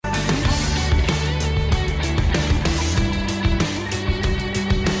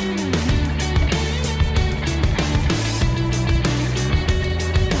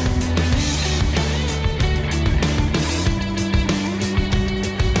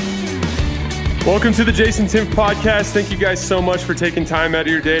Welcome to the Jason Timpf podcast. Thank you guys so much for taking time out of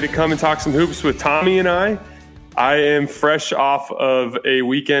your day to come and talk some hoops with Tommy and I. I am fresh off of a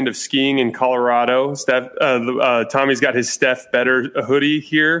weekend of skiing in Colorado. Tommy's got his Steph Better hoodie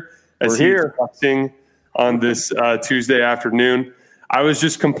here as he's flexing on this Tuesday afternoon. I was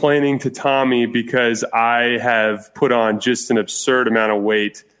just complaining to Tommy because I have put on just an absurd amount of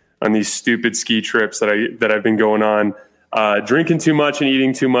weight on these stupid ski trips that I've been going on, drinking too much and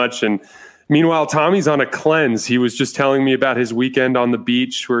eating too much. And meanwhile, Tommy's on a cleanse. He was just telling me about his weekend on the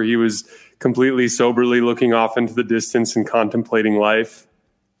beach where he was completely soberly looking off into the distance and contemplating life.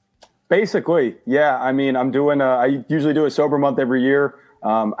 Basically, yeah. I mean, I usually do a sober month every year.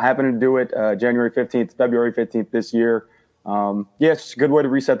 I happen to do it January 15th, February 15th this year. It's a good way to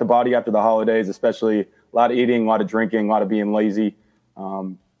reset the body after the holidays, especially a lot of eating, a lot of drinking, a lot of being lazy.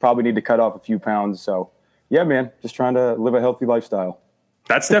 Probably need to cut off a few pounds. So, yeah, man, just trying to live a healthy lifestyle.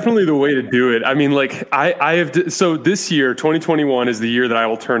 That's definitely the way to do it. I mean, like so this year, 2021 is the year that I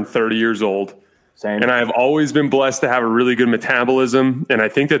will turn 30 years old. Same. And I have always been blessed to have a really good metabolism. And I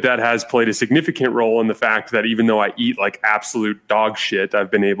think that has played a significant role in the fact that even though I eat like absolute dog shit,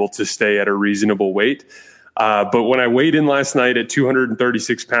 I've been able to stay at a reasonable weight. But when I weighed in last night at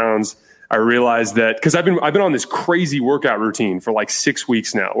 236 pounds, I realized that because I've been on this crazy workout routine for like 6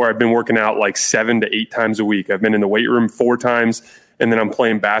 weeks now, where I've been working out like 7 to 8 times a week. I've been in the weight room 4 times. And then I'm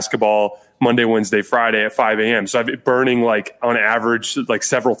playing basketball Monday, Wednesday, Friday at 5 a.m. So I've been burning like on average like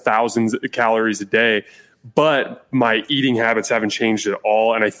several thousand calories a day. But my eating habits haven't changed at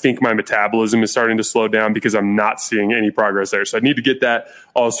all. And I think my metabolism is starting to slow down because I'm not seeing any progress there. So I need to get that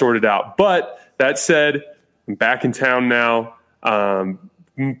all sorted out. But that said, I'm back in town now.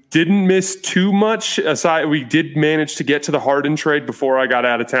 Didn't miss too much. Aside, we did manage to get to the Harden trade before I got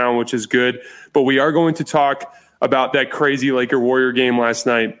out of town, which is good. But we are going to talk about that crazy Laker-Warrior game last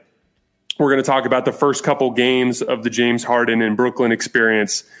night. We're going to talk about the first couple games of the James Harden and Brooklyn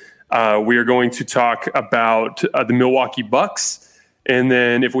experience. We are going to talk about the Milwaukee Bucks. And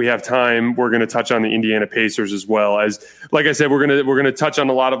then if we have time, we're going to touch on the Indiana Pacers as well. As, like I said, we're going to touch on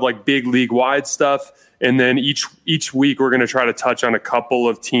a lot of like big league-wide stuff. And then each week, we're going to try to touch on a couple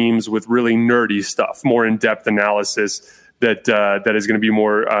of teams with really nerdy stuff, more in-depth analysis that is going to be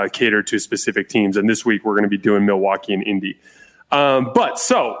more catered to specific teams. And this week, we're going to be doing Milwaukee and Indy.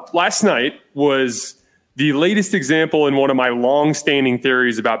 So last night was the latest example in one of my long-standing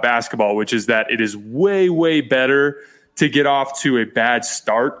theories about basketball, which is that it is way, way better to get off to a bad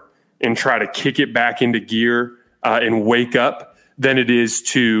start and try to kick it back into gear and wake up than it is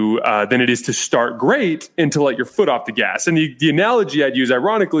to start great and to let your foot off the gas. And the analogy I'd use,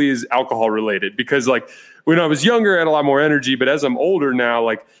 ironically, is alcohol related, because like when I was younger, I had a lot more energy, but as I'm older now,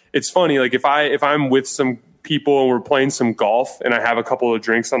 like it's funny, like if I'm with some people and we're playing some golf and I have a couple of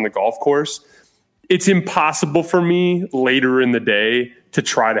drinks on the golf course, it's impossible for me later in the day to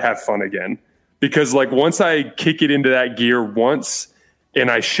try to have fun again. Because like once I kick it into that gear once and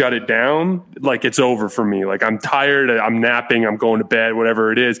I shut it down, like it's over for me. Like I'm tired, I'm napping, I'm going to bed,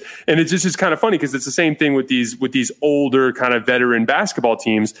 whatever it is. And it's just kind of funny because it's the same thing with these older kind of veteran basketball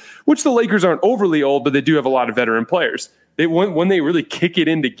teams, which the Lakers aren't overly old, but they do have a lot of veteran players. When they really kick it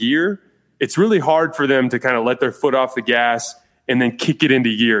into gear, it's really hard for them to kind of let their foot off the gas and then kick it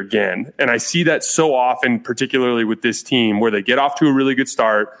into gear again. And I see that so often, particularly with this team, where they get off to a really good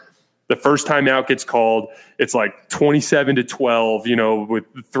start. The first time out gets called. It's like 27-12, with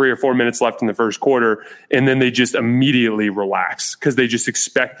 3 or 4 minutes left in the first quarter. And then they just immediately relax because they just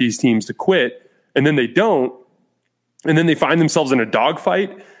expect these teams to quit. And then they don't. And then they find themselves in a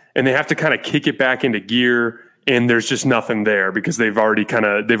dogfight and they have to kind of kick it back into gear. And there's just nothing there because they've already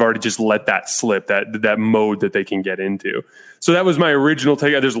just let that slip, that mode that they can get into. So that was my original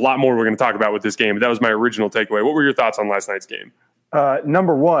take. There's a lot more we're going to talk about with this game, but that was my original takeaway. What were your thoughts on last night's game?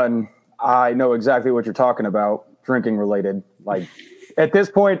 Number one, I know exactly what you're talking about, drinking related. Like at this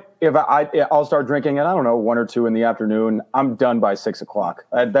point, if I'll start drinking at, 1 or 2 in the afternoon, I'm done by 6 o'clock.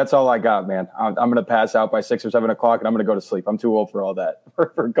 That's all I got, man. I'm going to pass out by 6 or 7 o'clock and I'm going to go to sleep. I'm too old for all that,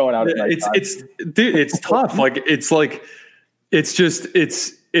 for going out at night. It's tough.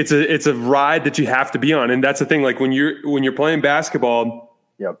 It's a ride that you have to be on. And that's the thing. Like when you're playing basketball,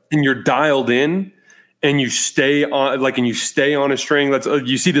 yep, and you're dialed in, and you stay on a string.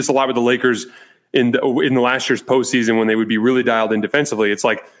 You see this a lot with the Lakers in the last year's postseason when they would be really dialed in defensively. It's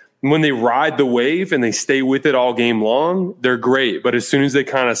like when they ride the wave and they stay with it all game long, they're great. But as soon as they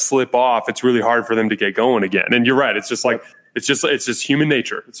kind of slip off, it's really hard for them to get going again. And you're right. It's just human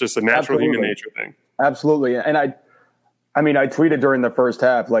nature. It's just a natural human nature thing. Absolutely. And I tweeted during the first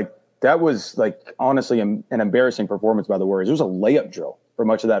half, like that was like honestly an embarrassing performance by the Warriors. It was a layup drill for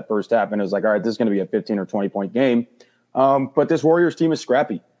much of that first half. And it was like, all right, this is going to be a 15 or 20-point game. But this Warriors team is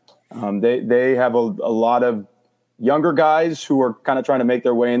scrappy. They have a lot of younger guys who are kind of trying to make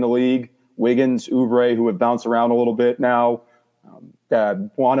their way in the league. Wiggins, Oubre, who have bounced around a little bit now.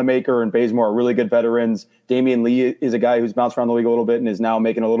 Wanamaker and Bazemore are really good veterans. Damian Lee is a guy who's bounced around the league a little bit and is now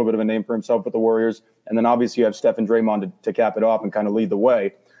making a little bit of a name for himself with the Warriors. And then obviously you have Steph and Draymond to cap it off and kind of lead the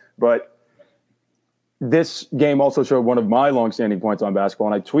way. But this game also showed one of my longstanding points on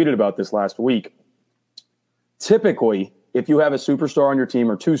basketball, and I tweeted about this last week. Typically, if you have a superstar on your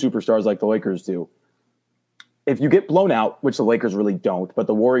team or two superstars like the Lakers do, if you get blown out, which the Lakers really don't, but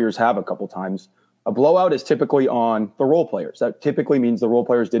the Warriors have a couple times, a blowout is typically on the role players. That typically means the role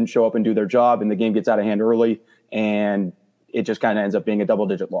players didn't show up and do their job, and the game gets out of hand early, and it just kind of ends up being a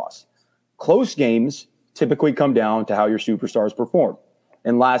double-digit loss. Close games typically come down to how your superstars perform.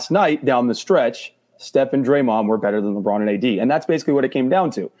 And last night, down the stretch, Steph and Draymond were better than LeBron and AD. And that's basically what it came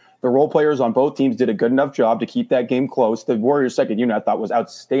down to. The role players on both teams did a good enough job to keep that game close. The Warriors' second unit, I thought, was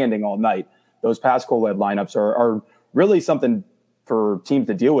outstanding all night. Those Pascal-led lineups are really something for teams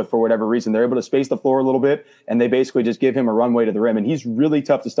to deal with for whatever reason. They're able to space the floor a little bit, and they basically just give him a runway to the rim. And he's really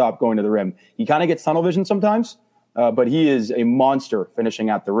tough to stop going to the rim. He kind of gets tunnel vision sometimes, but he is a monster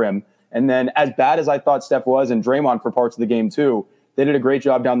finishing at the rim. And then as bad as I thought Steph was, and Draymond for parts of the game too, they did a great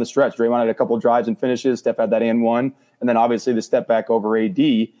job down the stretch. Draymond had a couple of drives and finishes. Steph had that and one. And then obviously the step back over AD.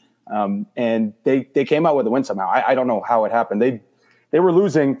 And they came out with a win somehow. I don't know how it happened. They were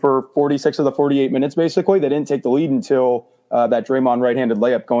losing for 46 of the 48 minutes, basically. They didn't take the lead until that Draymond right-handed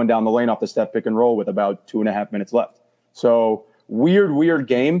layup going down the lane off the Steph pick and roll with about 2.5 minutes left. So weird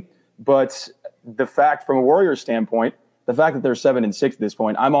game. But the fact, from a Warriors standpoint, the fact that they're 7-6 at this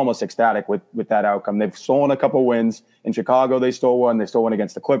point, I'm almost ecstatic with that outcome. They've stolen a couple wins. In Chicago, they stole one. They stole one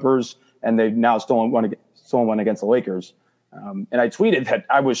against the Clippers, and they've now stolen one against the Lakers. And I tweeted that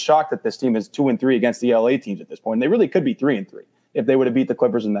I was shocked that this team is 2-3 against the LA teams at this point. And they really could be 3-3 if they would have beat the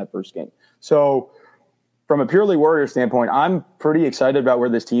Clippers in that first game. So from a purely Warrior standpoint, I'm pretty excited about where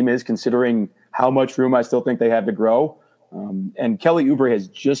this team is, considering how much room I still think they have to grow. And Kelly Oubre has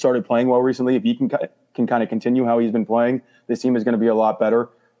just started playing well recently. If he can kind of continue how he's been playing, this team is going to be a lot better.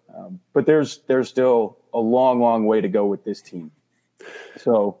 But there's still a long way to go with this team.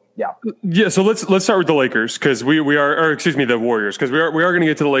 So yeah. So let's start with the Lakers, because the Warriors, because we are going to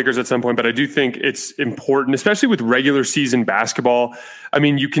get to the Lakers at some point. But I do think it's important, especially with regular season basketball. I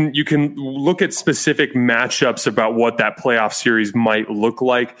mean, you can look at specific matchups about what that playoff series might look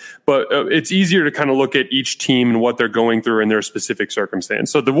like, but it's easier to kind of look at each team and what they're going through in their specific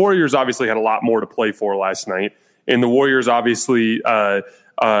circumstance. So the Warriors obviously had a lot more to play for last night, and the Warriors obviously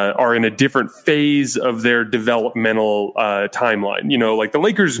are in a different phase of their developmental timeline. You know, like the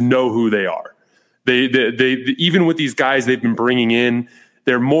Lakers know who they are. They even with these guys they've been bringing in,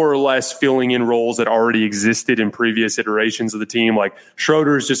 they're more or less filling in roles that already existed in previous iterations of the team. Like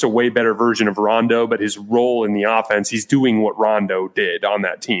Schroeder is just a way better version of Rondo, but his role in the offense, he's doing what Rondo did on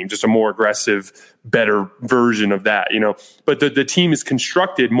that team, just a more aggressive, better version of that, you know. But the team is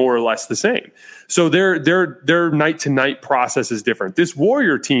constructed more or less the same. So their night-to-night process is different. This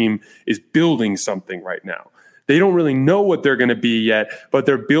Warrior team is building something right now. They don't really know what they're going to be yet, but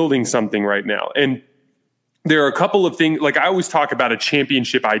they're building something right now. And there are a couple of things, like I always talk about a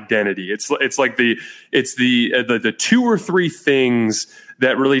championship identity. It's like the 2 or 3 things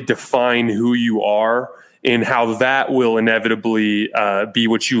that really define who you are, and how that will inevitably be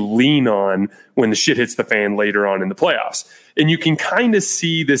what you lean on when the shit hits the fan later on in the playoffs. And you can kind of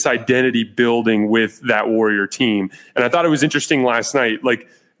see this identity building with that Warrior team. And I thought it was interesting last night, like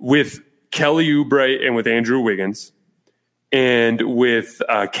with Kelly Oubre and with Andrew Wiggins, and with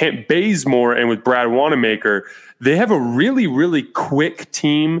Kent Bazemore and with Brad Wanamaker, they have a really, really quick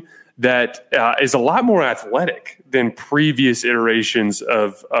team that is a lot more athletic than previous iterations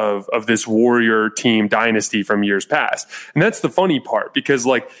of this Warrior team dynasty from years past. And that's the funny part, because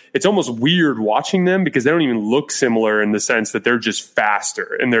like it's almost weird watching them, because they don't even look similar in the sense that they're just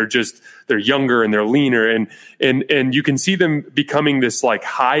faster and they're younger and they're leaner, and you can see them becoming this like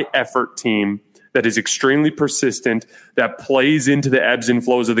high effort team that is extremely persistent, that plays into the ebbs and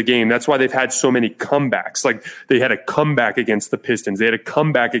flows of the game. That's why they've had so many comebacks. Like they had a comeback against the Pistons. They had a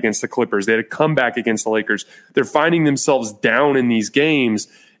comeback against the Clippers. They had a comeback against the Lakers. They're finding themselves down in these games,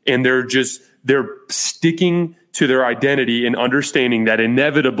 and they're sticking to their identity and understanding that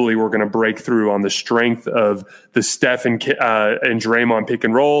inevitably we're going to break through on the strength of the Steph and Draymond pick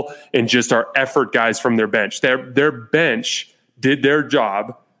and roll, and just our effort guys from their bench. Their bench did their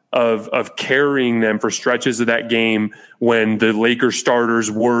job of carrying them for stretches of that game when the Lakers starters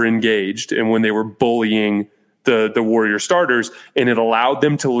were engaged and when they were bullying the Warrior starters, and it allowed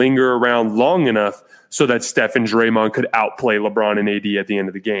them to linger around long enough so that Steph and Draymond could outplay LeBron and AD at the end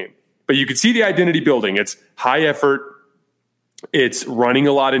of the game. But you could see the identity building. It's high effort. It's running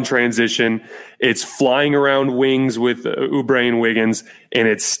a lot in transition. It's flying around wings with Oubre and Wiggins. And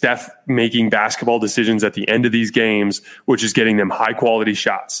it's Steph making basketball decisions at the end of these games, which is getting them high quality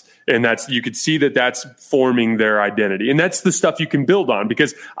shots. And you could see that that's forming their identity. And that's the stuff you can build on,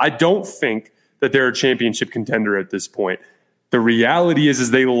 because I don't think that they're a championship contender at this point. The reality is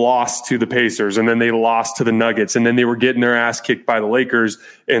they lost to the Pacers, and then they lost to the Nuggets, and then they were getting their ass kicked by the Lakers,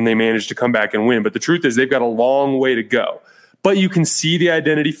 and they managed to come back and win. But the truth is they've got a long way to go. But you can see the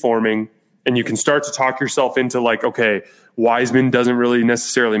identity forming, and you can start to talk yourself into like, okay, Wiseman doesn't really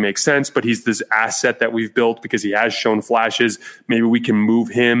necessarily make sense, but he's this asset that we've built because he has shown flashes. Maybe we can move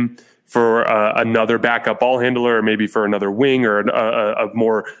him for another backup ball handler, or maybe for another wing, or a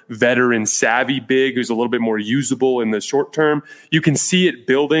more veteran savvy big who's a little bit more usable in the short term. You can see it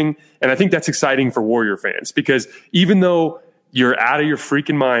building. And I think that's exciting for Warrior fans, because even though you're out of your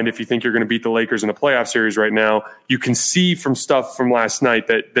freaking mind if you think you're going to beat the Lakers in a playoff series right now, you can see from stuff from last night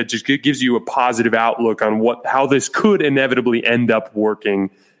that just gives you a positive outlook on how this could inevitably end up working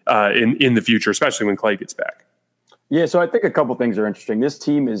in the future, especially when Klay gets back. Yeah, so I think a couple things are interesting. This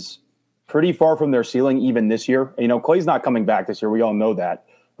team is pretty far from their ceiling even this year. You know, Klay's not coming back this year. We all know that.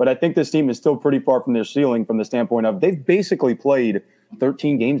 But I think this team is still pretty far from their ceiling from the standpoint of they've basically played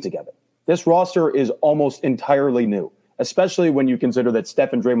 13 games together. This roster is almost entirely new, especially when you consider that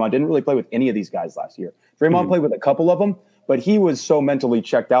Steph and Draymond didn't really play with any of these guys last year. Draymond played with a couple of them, but he was so mentally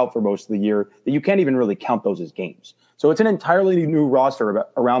checked out for most of the year that you can't even really count those as games. So it's an entirely new roster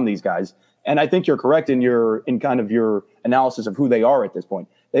around these guys. And I think you're correct in kind of your analysis of who they are at this point.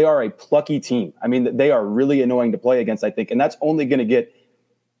 They are a plucky team. I mean, they are really annoying to play against, I think. And that's only going to get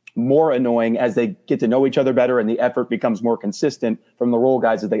more annoying as they get to know each other better and the effort becomes more consistent from the role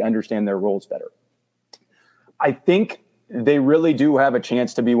guys as they understand their roles better. I think they really do have a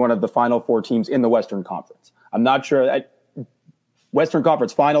chance to be one of the final four teams in the Western Conference. I'm not sure. Western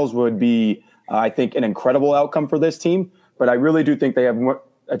Conference Finals would be, I think, an incredible outcome for this team. But I really do think they have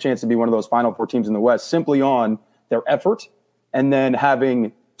a chance to be one of those final four teams in the West simply on their effort and then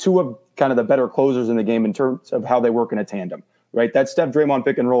having two of kind of the better closers in the game in terms of how they work in a tandem, right? That Steph Draymond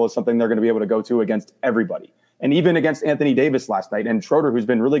pick and roll is something they're going to be able to go to against everybody. And even against Anthony Davis last night and Schroeder, who's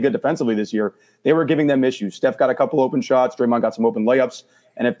been really good defensively this year, they were giving them issues. Steph got a couple open shots. Draymond got some open layups.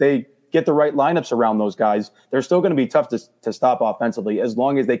 And if they get the right lineups around those guys, they're still going to be tough to stop offensively as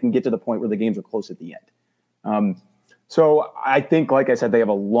long as they can get to the point where the games are close at the end. So I think, like I said, they have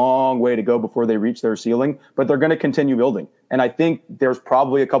a long way to go before they reach their ceiling, but they're going to continue building. And I think there's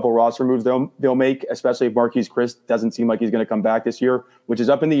probably a couple roster moves they'll make, especially if Marquise Chris doesn't seem like he's going to come back this year, which is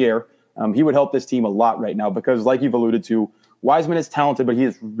up in the air. He would help this team a lot right now because, like you've alluded to, Wiseman is talented, but he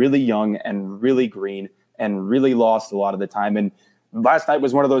is really young and really green and really lost a lot of the time. And last night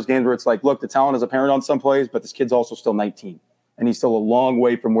was one of those games where it's like, look, the talent is apparent on some plays, but this kid's also still 19. And he's still a long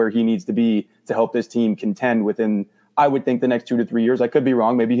way from where he needs to be to help this team contend within, I would think, the next 2 to 3 years. I could be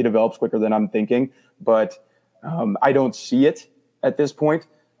wrong. Maybe he develops quicker than I'm thinking, but I don't see it at this point.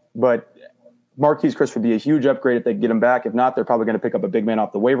 But Marquise Chris would be a huge upgrade if they get him back. If not, they're probably going to pick up a big man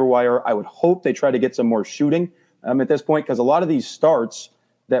off the waiver wire. I would hope they try to get some more shooting at this point, because a lot of these starts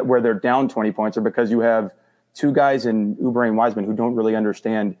where they're down 20 points are because you have two guys in Oubre and Wiseman who don't really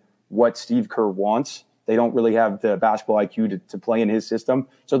understand what Steve Kerr wants. They don't really have the basketball IQ to play in his system.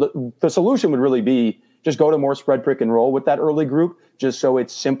 So the solution would really be just go to more spread, pick, and roll with that early group, just so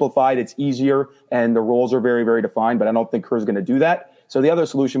it's simplified, it's easier, and the roles are very, very defined. But I don't think Kerr's going to do that. So the other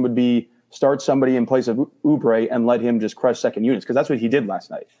solution would be start somebody in place of Oubre and let him just crush second units, because that's what he did last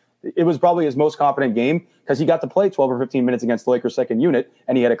night. It was probably his most confident game because he got to play 12 or 15 minutes against the Lakers' second unit,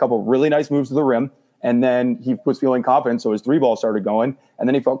 and he had a couple of really nice moves to the rim. And then he was feeling confident, so his three ball started going. And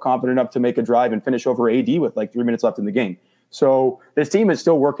then he felt confident enough to make a drive and finish over AD with like 3 minutes left in the game. So this team is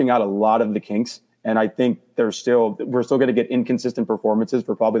still working out a lot of the kinks. And I think we're still going to get inconsistent performances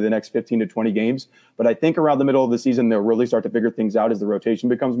for probably the next 15 to 20 games. But I think around the middle of the season, they'll really start to figure things out as the rotation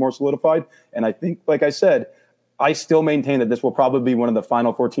becomes more solidified. And I think, like I said, I still maintain that this will probably be one of the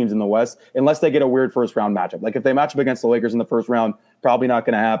final four teams in the West, unless they get a weird first round matchup. Like if they match up against the Lakers in the first round, probably not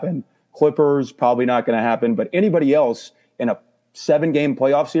going to happen. Clippers, probably not going to happen. But anybody else in a 7-game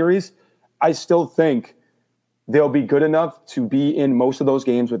playoff series, I still think they'll be good enough to be in most of those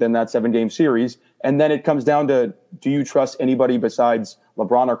games within that 7-game series. And then it comes down to, do you trust anybody besides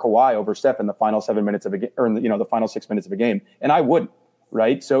LeBron or Kawhi over Steph in the final 7 minutes of a game, or the final 6 minutes of a game? And I wouldn't,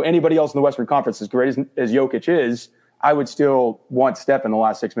 right? So anybody else in the Western Conference, as great as Jokic is, I would still want Steph in the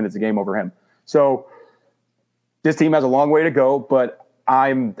last 6 minutes of the game over him. So this team has a long way to go, but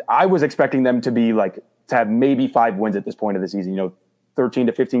I was expecting them to be like, to have maybe 5 wins at this point of the season, 13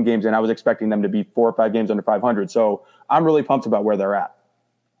 to 15 games. And I was expecting them to be 4 or 5 games under 500. So I'm really pumped about where they're at.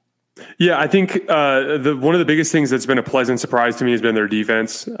 Yeah, I think one of the biggest things that's been a pleasant surprise to me has been their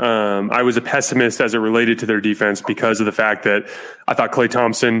defense. I was a pessimist as it related to their defense because of the fact that I thought Klay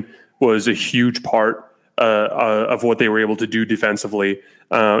Thompson was a huge part of what they were able to do defensively.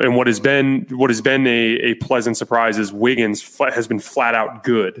 And what has been a pleasant surprise is Wiggins has been flat out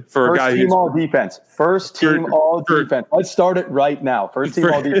good for a guy who's all defense. First team all defense. Let's start it right now. First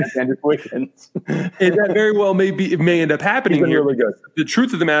team all defense. Andrew Wiggins. And that very well may end up happening here. Really good. The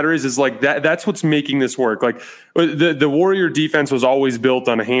truth of the matter is like that's what's making this work. Like the Warrior defense was always built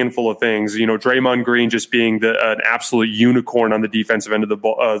on a handful of things. Draymond Green just being an absolute unicorn on the defensive end of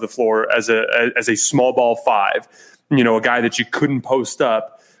the floor as a small ball 5. A guy that you couldn't post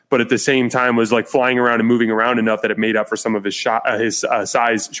up, but at the same time was like flying around and moving around enough that it made up for some of his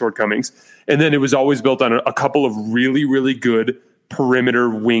size shortcomings. And then it was always built on a couple of really, really good perimeter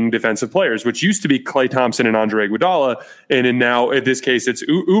wing defensive players, which used to be Klay Thompson and Andre Iguodala. And now, in this case, it's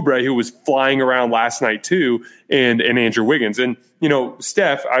Oubre, who was flying around last night too, and Andrew Wiggins. And,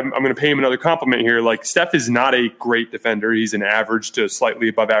 Steph, I'm going to pay him another compliment here. Like, Steph is not a great defender. He's an average to slightly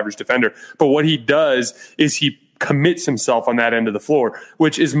above average defender. But what he does is he commits himself on that end of the floor,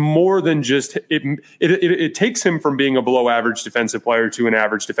 which is more than just it takes him from being a below average defensive player to an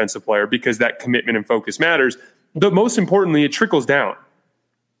average defensive player, because that commitment and focus matters. But most importantly, it trickles down.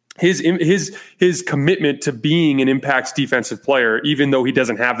 His commitment to being an impact defensive player, even though he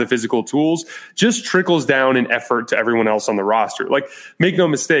doesn't have the physical tools, just trickles down in effort to everyone else on the roster. Like, make no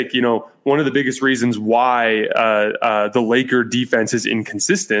mistake, one of the biggest reasons why the Laker defense is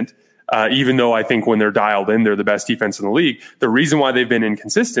inconsistent, even though I think when they're dialed in, they're the best defense in the league. The reason why they've been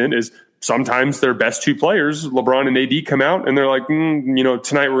inconsistent is sometimes their best 2 players, LeBron and AD, come out and they're like,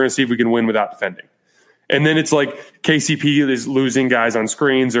 tonight we're going to see if we can win without defending. And then it's like KCP is losing guys on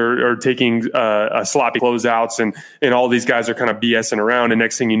screens or taking sloppy closeouts, and all these guys are kind of BSing around. And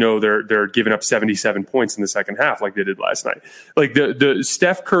next thing you know, they're giving up 77 points in the second half like they did last night. Like the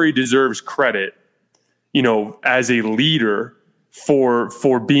Steph Curry deserves credit, as a leader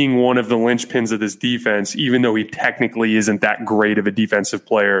for being one of the linchpins of this defense, even though he technically isn't that great of a defensive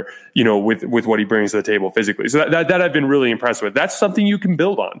player, with what he brings to the table physically. So that I've been really impressed with. That's something you can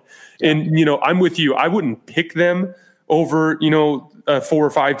build on. And, I'm with you. I wouldn't pick them over, 4 or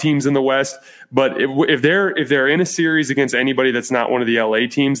 5 teams in the West. But if they're in a series against anybody that's not one of the LA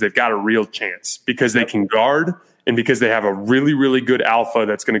teams, they've got a real chance because they can guard, and because they have a really, really good alpha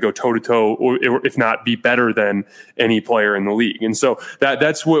that's going to go toe-to-toe, or if not be better than any player in the league. And so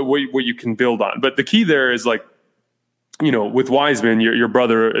that's what you can build on. But the key there is, like, with Wiseman, your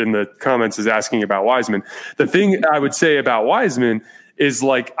brother in the comments is asking about Wiseman. The thing I would say about Wiseman is,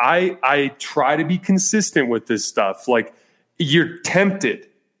 like, I try to be consistent with this stuff. Like, you're tempted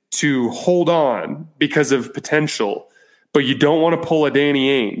to hold on because of potential, but you don't want to pull a Danny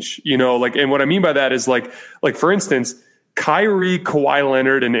Ainge, and what I mean by that is like for instance, Kyrie, Kawhi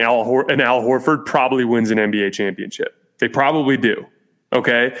Leonard, and Al Horford probably wins an NBA championship. They probably do.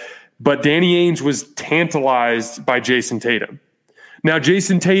 Okay. But Danny Ainge was tantalized by Jason Tatum. Now,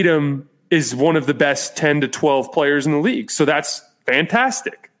 Jason Tatum is one of the best 10 to 12 players in the league. So that's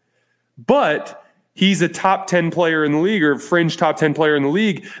fantastic. But he's a top 10 player in the league, or fringe top 10 player in the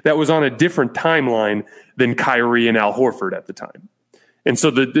league, that was on a different timeline than Kyrie and Al Horford at the time. And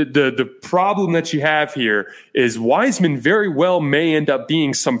so the problem that you have here is Wiseman very well may end up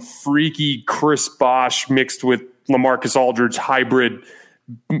being some freaky Chris Bosh mixed with LaMarcus Aldridge hybrid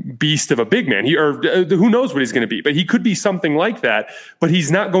beast of a big man. Who knows what he's going to be, but he could be something like that, but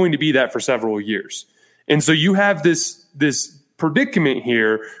he's not going to be that for several years. And so you have this predicament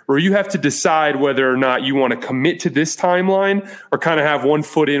here where you have to decide whether or not you want to commit to this timeline or kind of have 1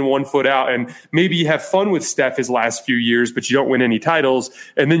 foot in, 1 foot out. And maybe you have fun with Steph his last few years, but you don't win any titles.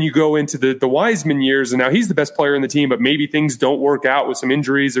 And then you go into the Wiseman years, and now he's the best player in the team, but maybe things don't work out with some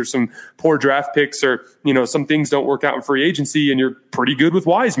injuries or some poor draft picks, or, some things don't work out in free agency, and you're pretty good with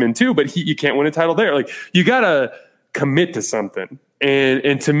Wiseman too, but you can't win a title there. Like, you got to commit to something.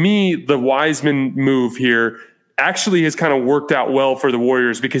 And to me, the Wiseman move here actually has kind of worked out well for the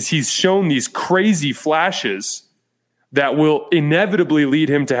Warriors, because he's shown these crazy flashes that will inevitably lead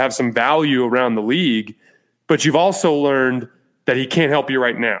him to have some value around the league. But you've also learned that he can't help you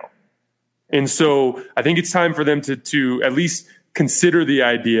right now. And so I think it's time for them to at least consider the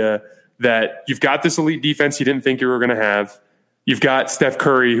idea that you've got this elite defense you didn't think you were going to have. You've got Steph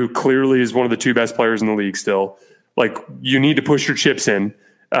Curry, who clearly is one of the 2 best players in the league still. Like, you need to push your chips in.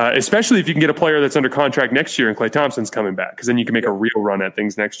 especially if you can get a player that's under contract next year and Klay Thompson's coming back, because then you can make a real run at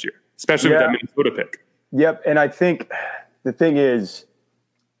things next year, especially with that Minnesota pick. Yep, and I think the thing is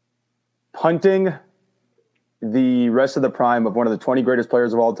punting the rest of the prime of one of the 20 greatest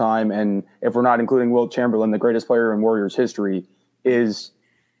players of all time, and if we're not including Wilt Chamberlain, the greatest player in Warriors history, is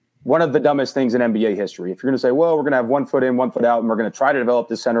one of the dumbest things in NBA history. If you're going to say, well, we're going to have 1 foot in, 1 foot out, and we're going to try to develop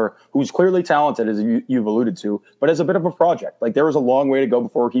this center who's clearly talented, as you've alluded to, but as a bit of a project. Like, there is a long way to go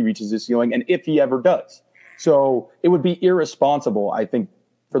before he reaches his ceiling, and if he ever does. So it would be irresponsible, I think,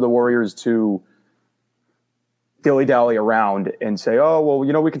 for the Warriors to dilly-dally around and say, oh, well,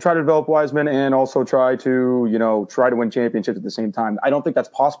 we can try to develop Wiseman and also try to win championships at the same time. I don't think that's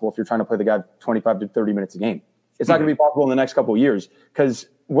possible if you're trying to play the guy 25 to 30 minutes a game. It's not going to be possible in the next couple of years, because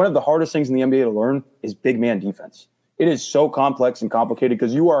one of the hardest things in the NBA to learn is big man defense. It is so complex and complicated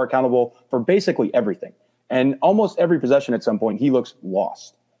because you are accountable for basically everything. And almost every possession at some point, he looks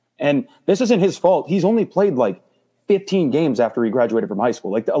lost. And this isn't his fault. He's only played like 15 games after he graduated from high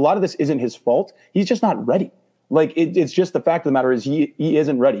school. Like, a lot of this isn't his fault. He's just not ready. Like, it's just the fact of the matter is he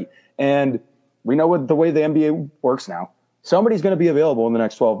isn't ready. And we know the way the NBA works now. Somebody's going to be available in the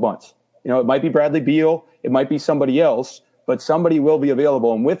next 12 months. It might be Bradley Beal. It might be somebody else, but somebody will be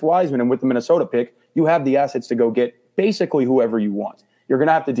available. And with Wiseman and with the Minnesota pick, you have the assets to go get basically whoever you want. You're going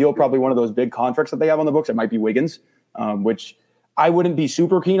to have to deal probably one of those big contracts that they have on the books. It might be Wiggins, which I wouldn't be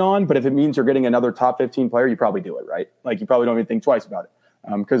super keen on, but if it means you're getting another top 15 player, you probably do it, right? Like, you probably don't even think twice about it.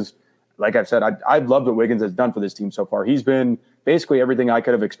 Because like I've said, I've loved what Wiggins has done for this team so far. He's been basically everything I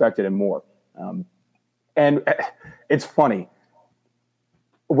could have expected and more. And it's funny.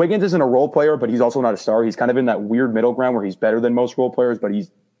 Wiggins isn't a role player, but he's also not a star. He's kind of in that weird middle ground where he's better than most role players, but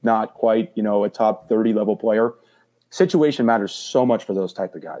he's not quite, a top 30 level player. Situation matters so much for those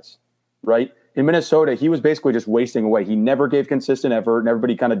type of guys, right? In Minnesota, he was basically just wasting away. He never gave consistent effort, and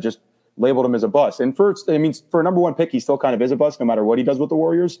everybody kind of just labeled him as a bust. And for a number one pick, he still kind of is a bust no matter what he does with the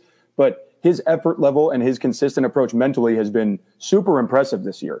Warriors. But his effort level and his consistent approach mentally has been super impressive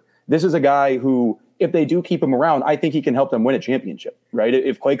this year. This is a guy who, if they do keep him around, I think he can help them win a championship, right?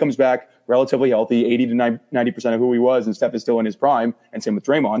 If Klay comes back relatively healthy, 80 to 90% of who he was, and Steph is still in his prime, and same with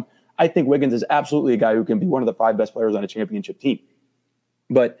Draymond, I think Wiggins is absolutely a guy who can be one of the 5 best players on a championship team.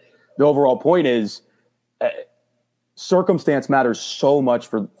 But the overall point is circumstance matters so much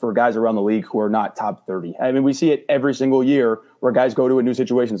for guys around the league who are not top 30. I mean, we see it every single year where guys go to a new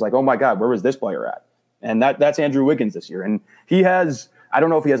situation. It's like, oh my God, where was this player at? And that's Andrew Wiggins this year. And he has, I don't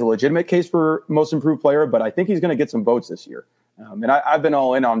know if he has a legitimate case for most improved player, but I think he's going to get some votes this year. And I've been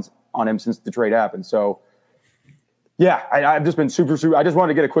all in on him since the trade happened. So yeah, I've just been super. I just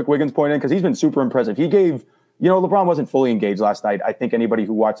wanted to get a quick Wiggins point in because he's been super impressive. He gave, LeBron wasn't fully engaged last night. I think anybody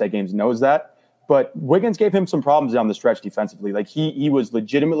who watched that game knows that. But Wiggins gave him some problems down the stretch defensively. Like, he was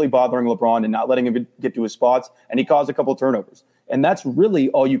legitimately bothering LeBron and not letting him get to his spots, and he caused a couple turnovers. And that's really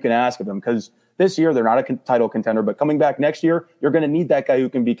all you can ask of him, because this year they're not a title contender, but coming back next year, you're going to need that guy who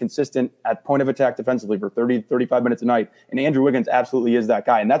can be consistent at point of attack defensively for 30, 35 minutes a night. And Andrew Wiggins absolutely is that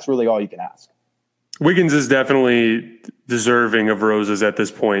guy, and that's really all you can ask. Wiggins is definitely deserving of roses at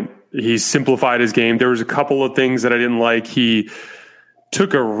this point. He's simplified his game. There was a couple of things that I didn't like. He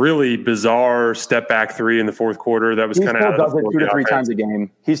took a really bizarre step back 3 in the fourth quarter. That was kind of out of the floor. He still does it 2 to 3 times a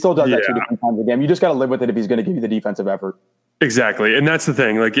game. He still does that 2 to 3 times a game. You just got to live with it if he's going to give you the defensive effort. Exactly, and that's the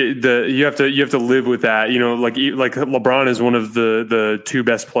thing. Like, you have to live with that. Like LeBron is one of the 2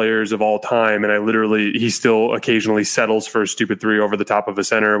 best players of all time, and he still occasionally settles for a stupid 3 over the top of a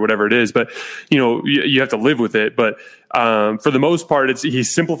center or whatever it is. But you have to live with it. But for the most part,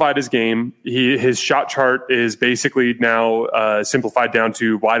 he's simplified his game. His shot chart is basically now simplified down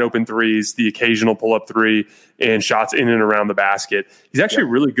to wide open threes, the occasional pull up 3, and shots in and around the basket. He's actually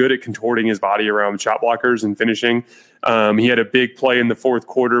really good at contorting his body around shot blockers and finishing. He had a big play in the fourth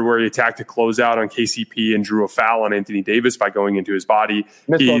quarter where he attacked a closeout on KCP and drew a foul on Anthony Davis by going into his body.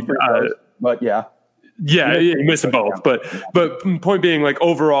 But yeah. Yeah, he missed them both. But point being, like,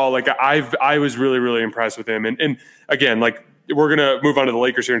 overall, like, I was really, really impressed with him. And again, like, we're gonna move on to the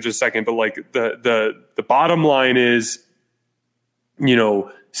Lakers here in just a second. But like the bottom line is,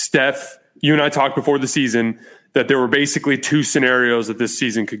 Steph, you and I talked before the season that there were basically 2 scenarios that this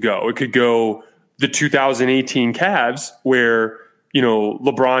season could go. It could go the 2018 Cavs, where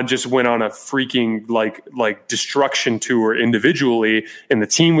LeBron just went on a freaking like destruction tour individually, and the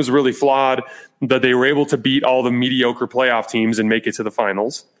team was really flawed, but they were able to beat all the mediocre playoff teams and make it to the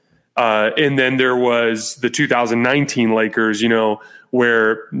finals. And then there was the 2019 Lakers,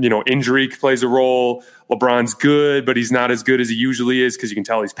 where injury plays a role. LeBron's good, but he's not as good as he usually is because you can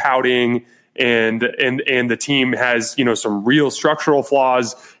tell he's pouting. and the team has, some real structural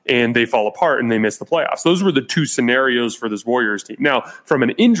flaws and they fall apart and they miss the playoffs. Those were the two scenarios for this Warriors team. Now, from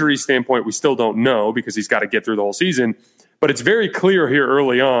an injury standpoint, we still don't know because he's got to get through the whole season, but it's very clear here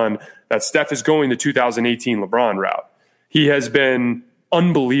early on that Steph is going the 2018 LeBron route. He has been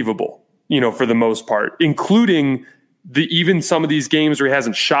unbelievable, for the most part, including even some of these games where he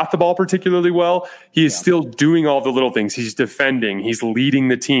hasn't shot the ball particularly well. He is still doing all the little things. He's defending, he's leading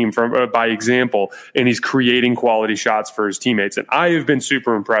the team by example, and he's creating quality shots for his teammates. And I have been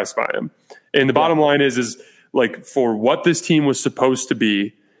super impressed by him. And the bottom line is like, for what this team was supposed to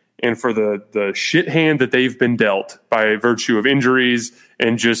be, and for the shit hand that they've been dealt by virtue of injuries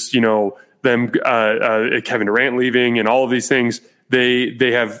and just, them, Kevin Durant leaving and all of these things,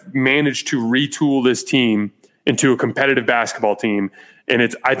 they have managed to retool this team into a competitive basketball team.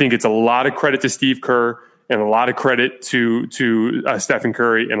 And I think it's a lot of credit to Steve Kerr and a lot of credit to Stephen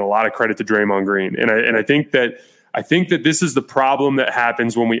Curry and a lot of credit to Draymond Green. And I think that this is the problem that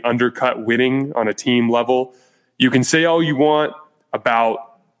happens when we undercut winning on a team level. You can say all you want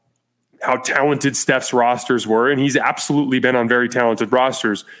about how talented Steph's rosters were, and he's absolutely been on very talented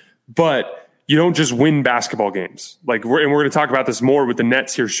rosters, but you don't just win basketball games. Like, we're going to talk about this more with the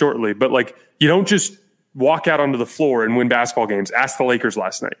Nets here shortly, but like, you don't just walk out onto the floor and win basketball games. Ask the Lakers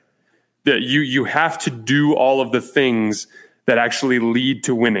last night. That you have to do all of the things that actually lead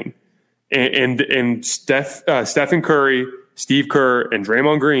to winning. And Stephen Curry, Steve Kerr, and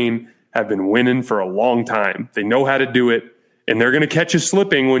Draymond Green have been winning for a long time. They know how to do it, and they're going to catch you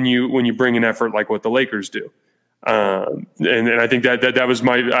slipping when you bring an effort like what the Lakers do. And I think that was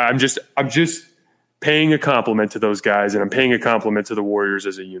I'm just paying a compliment to those guys, and I'm paying a compliment to the Warriors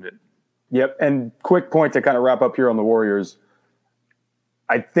as a unit. Yep. And quick point to kind of wrap up here on the Warriors.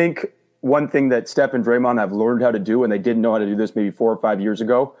 I think one thing that Steph and Draymond have learned how to do, and they didn't know how to do this maybe 4 or 5 years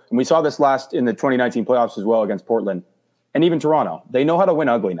ago, and we saw this last in the 2019 playoffs as well against Portland and even Toronto. They know how to win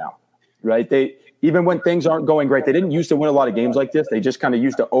ugly now, right? Even when things aren't going great, they didn't used to win a lot of games like this. They just kind of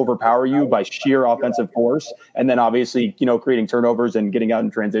used to overpower you by sheer offensive force, and then obviously, creating turnovers and getting out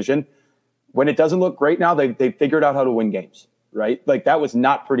in transition. When it doesn't look great now, they figured out how to win games. Right? Like, that was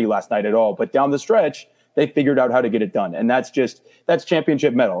not pretty last night at all, but down the stretch, they figured out how to get it done. And that's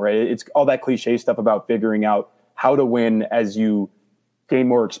championship metal, right? It's all that cliche stuff about figuring out how to win as you gain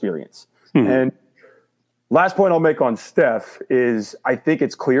more experience. And last point I'll make on Steph is I think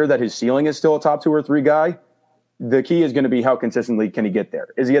it's clear that his ceiling is still a top 2 or 3 guy. The key is going to be how consistently can he get there?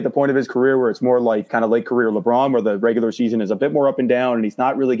 Is he at the point of his career where it's more like kind of late career LeBron, where the regular season is a bit more up and down and he's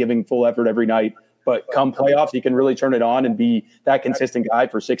not really giving full effort every night, but come playoffs, he can really turn it on and be that consistent guy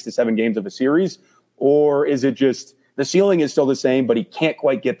for 6 to 7 games of a series? Or is it just the ceiling is still the same, but he can't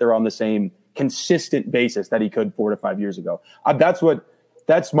quite get there on the same consistent basis that he could 4 to 5 years ago?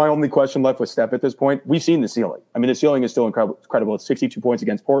 That's my only question left with Steph at this point. We've seen the ceiling. I mean, the ceiling is still incredible. It's 62 points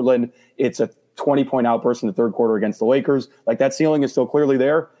against Portland. It's a 20-point outburst in the third quarter against the Lakers. Like, that ceiling is still clearly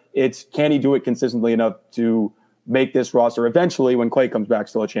there. It's, can he do it consistently enough to make this roster eventually, when Klay comes back,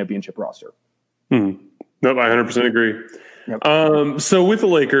 still a championship roster? Nope, I 100% agree. Yep. So with the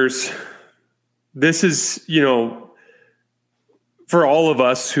Lakers, this is, for all of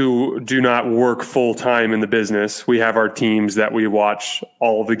us who do not work full time in the business, we have our teams that we watch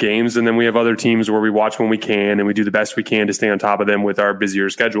all of the games, and then we have other teams where we watch when we can, and we do the best we can to stay on top of them with our busier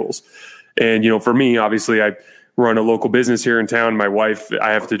schedules. And, for me, obviously, I run a local business here in town. My wife,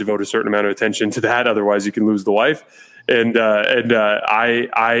 I have to devote a certain amount of attention to that. Otherwise, you can lose the wife. And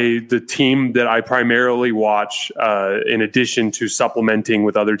the team that I primarily watch, in addition to supplementing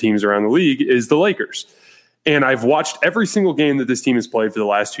with other teams around the league, is the Lakers. And I've watched every single game that this team has played for the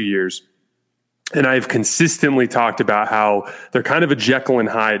last 2 years. And I've consistently talked about how they're kind of a Jekyll and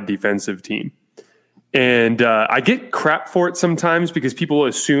Hyde defensive team. And I get crap for it sometimes because people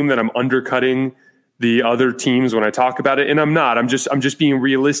assume that I'm undercutting the other teams when I talk about it, and I'm not. I'm just being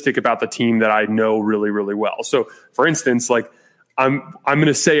realistic about the team that I know really, really well. So, for instance, like I'm going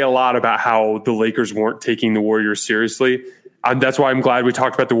to say a lot about how the Lakers weren't taking the Warriors seriously. That's why I'm glad we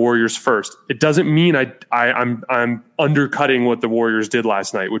talked about the Warriors first. It doesn't mean I'm undercutting what the Warriors did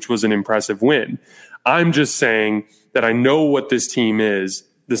last night, which was an impressive win. I'm just saying that I know what this team is,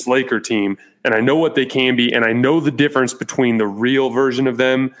 this Laker team, and I know what they can be, and I know the difference between the real version of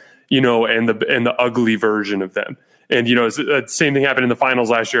them, and the ugly version of them. And, the same thing happened in the finals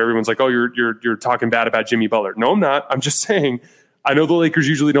last year. Everyone's like, oh, you're talking bad about Jimmy Butler. No, I'm not. I'm just saying, I know the Lakers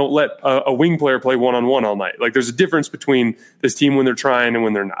usually don't let a wing player play one-on-one all night. Like, there's a difference between this team when they're trying and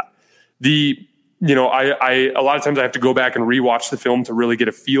when they're not. I a lot of times I have to go back and rewatch the film to really get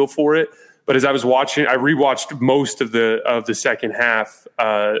a feel for it. But as I was watching, I rewatched most of the second half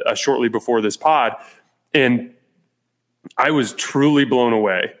shortly before this pod, and I was truly blown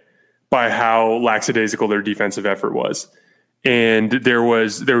away by how lackadaisical their defensive effort was. And there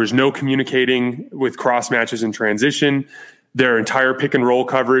was no communicating with cross matches in transition. Their entire pick and roll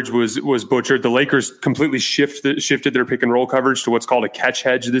coverage was butchered. The Lakers completely shifted their pick and roll coverage to what's called a catch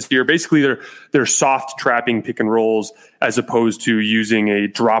hedge this year. Basically, they're soft trapping pick and rolls as opposed to using a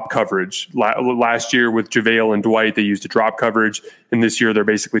drop coverage. Last year with JaVale and Dwight, they used a drop coverage, and this year they're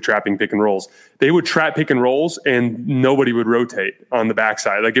basically trapping pick and rolls. They would trap pick and rolls, and nobody would rotate on the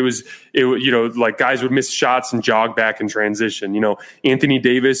backside. Like like guys would miss shots and jog back in transition. Anthony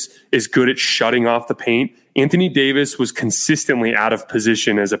Davis is good at shutting off the paint. Anthony Davis was consistently out of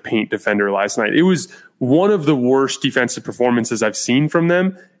position as a paint defender last night. It was one of the worst defensive performances I've seen from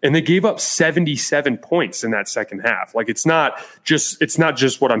them, and they gave up 77 points in that second half. Like it's not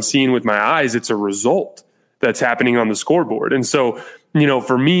just what I'm seeing with my eyes, it's a result that's happening on the scoreboard. And so,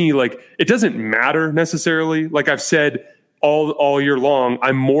 for me, like it doesn't matter necessarily. Like I've said all year long,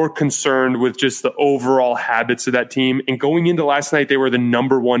 I'm more concerned with just the overall habits of that team. And going into last night, they were the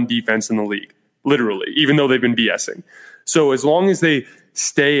number one defense in the league. Literally, even though they've been BSing. So as long as they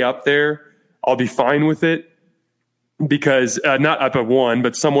stay up there, I'll be fine with it, because not up at 1,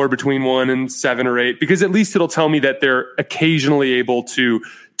 but somewhere between 1 and 7 or 8, because at least it'll tell me that they're occasionally able to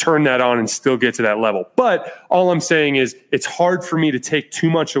turn that on and still get to that level. But all I'm saying is it's hard for me to take too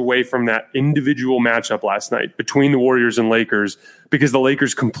much away from that individual matchup last night between the Warriors and Lakers, because the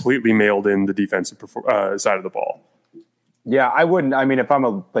Lakers completely mailed in the defensive side of the ball. Yeah, I wouldn't. I mean, if I'm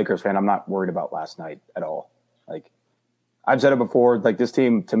a Lakers fan, I'm not worried about last night at all. Like I've said it before, like this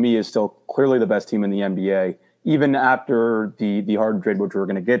team to me is still clearly the best team in the NBA. Even after the Harden trade, which we're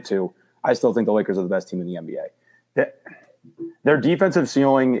going to get to, I still think the Lakers are the best team in the NBA. Their defensive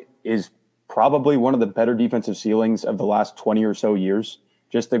ceiling is probably one of the better defensive ceilings of the last 20 or so years.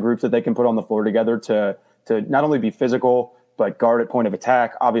 Just the groups that they can put on the floor together to not only be physical, but guard at point of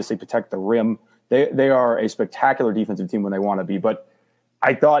attack, obviously protect the rim. They are a spectacular defensive team when they want to be. But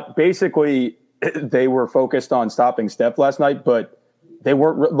I thought basically they were focused on stopping Steph last night, but they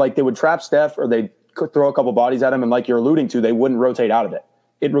weren't like they would trap Steph or they'd throw a couple bodies at him. And like you're alluding to, they wouldn't rotate out of it.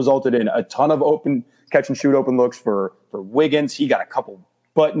 It resulted in a ton of open catch and shoot open looks for Wiggins. He got a couple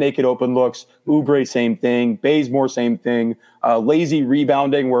butt naked open looks. Oubre, same thing. Bazemore, same thing. Lazy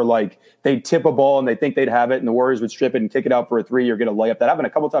rebounding where like they tip a ball and they think they'd have it and the Warriors would strip it and kick it out for a 3 or get a layup. That happened a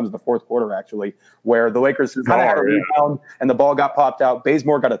couple times in the fourth quarter, actually, where the Lakers kind of had a rebound and the ball got popped out.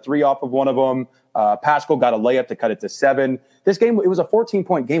 Bazemore got a 3 off of one of them. Pascal got a layup to cut it to 7. This game, it was a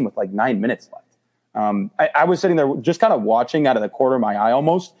 14-point game with like 9 minutes left. I was sitting there just kind of watching out of the corner of my eye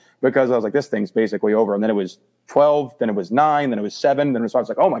almost, because I was like, this thing's basically over. And then it was 12, then it was 9, then it was 7, then it was, I was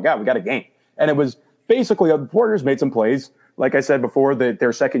like, oh my God, we got a game. And it was basically, the Warriors made some plays. Like I said before,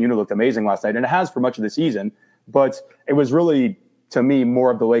 their second unit looked amazing last night, and it has for much of the season. But it was really, to me, more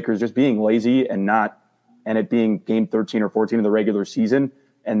of the Lakers just being lazy and it being game 13 or 14 of the regular season,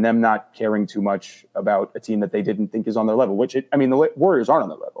 and them not caring too much about a team that they didn't think is on their level, the Warriors aren't on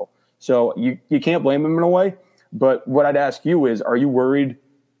their level. So you can't blame them in a way. But what I'd ask you is, are you worried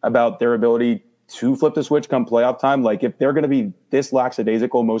about their ability to flip the switch come playoff time? Like if they're going to be this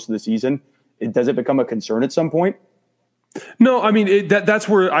lackadaisical most of the season, does it become a concern at some point? No, I mean, that's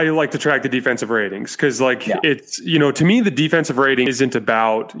where I like to track the defensive ratings. Cause it's, to me, the defensive rating isn't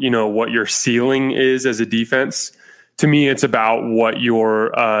about, what your ceiling is as a defense. To me, it's about what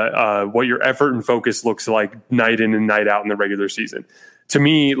your effort and focus looks like night in and night out in the regular season. To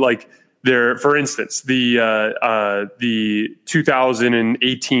me, like for instance, the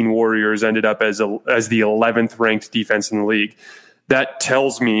 2018 Warriors ended up as the 11th ranked defense in the league. That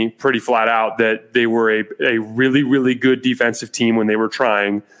tells me pretty flat out that they were a really, really good defensive team when they were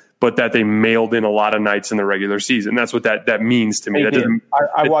trying, but that they mailed in a lot of nights in the regular season. That's what that means to me.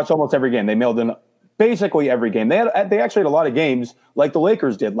 I watched almost every game. They mailed in basically every game. They actually had a lot of games like the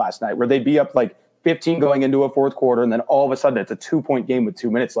Lakers did last night, where they'd be up like 15 going into a fourth quarter, and then all of a sudden it's a 2-point game with 2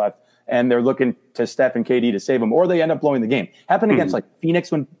 minutes left, and they're looking to Steph and KD to save them, or they end up blowing the game. Happened against like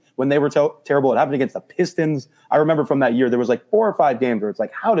Phoenix when they were terrible. It happened against the Pistons. I remember from that year there was like 4 or 5 games where it's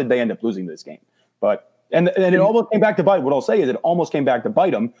like, how did they end up losing this game? But and it almost came back to bite. What I'll say is it almost came back to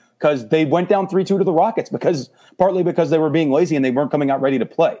bite them, because they went down 3-2 to the Rockets, partly because they were being lazy and they weren't coming out ready to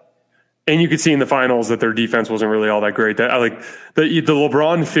play. And you could see in the finals that their defense wasn't really all that great. That I like the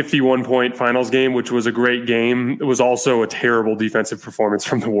LeBron 51-point finals game, which was a great game. It was also a terrible defensive performance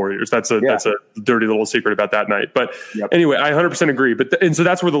from the Warriors. That's a dirty little secret about that night. But anyway, I 100% agree. And so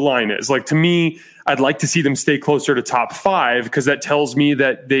that's where the line is. Like, to me, I'd like to see them stay closer to top 5 because that tells me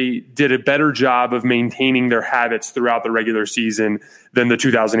that they did a better job of maintaining their habits throughout the regular season than the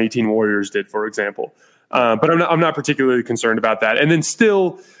 2018 Warriors did, for example. But I'm not particularly concerned about that. And then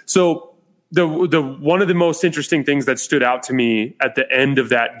still, so the one of the most interesting things that stood out to me at the end of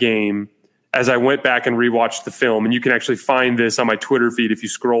that game, as I went back and rewatched the film, and you can actually find this on my Twitter feed if you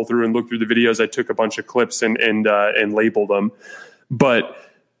scroll through and look through the videos. I took a bunch of clips and labeled them, but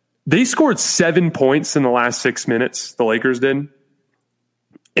they scored 7 points in the last 6 minutes. The Lakers did,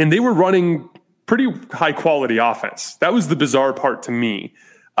 and they were running pretty high quality offense. That was the bizarre part to me.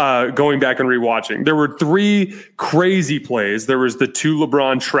 Going back and rewatching, there were 3 crazy plays. There was the 2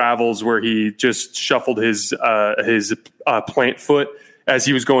 LeBron travels where he just shuffled his plant foot as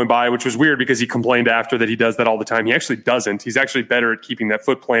he was going by, which was weird because he complained after that he does that all the time. He actually doesn't. He's actually better at keeping that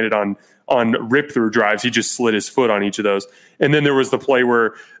foot planted on rip through drives. He just slid his foot on each of those. And then there was the play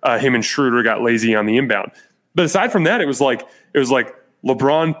where him and Schroeder got lazy on the inbound. But aside from that, it was like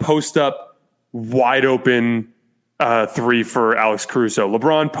LeBron post up wide open 3 for Alex Caruso.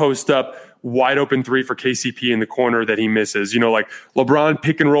 LeBron post up, wide open 3 for KCP in the corner that he misses. Like LeBron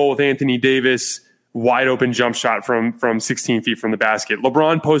pick and roll with Anthony Davis, wide open jump shot from 16 feet from the basket.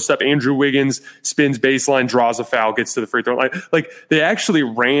 LeBron posts up Andrew Wiggins, spins baseline, draws a foul, gets to the free throw line. Like, they actually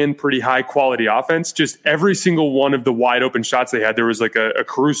ran pretty high quality offense. Just every single one of the wide open shots they had, there was like a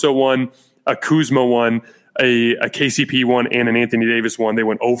Caruso one, a Kuzma one, a KCP one, and an Anthony Davis one. They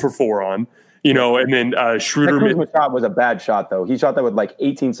went 0 for 4 on. And then Schroeder. That Kuzma shot was a bad shot, though. He shot that with like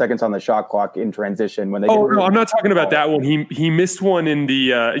 18 seconds on the shot clock in transition. When they no, I'm not talking about that one. He missed one in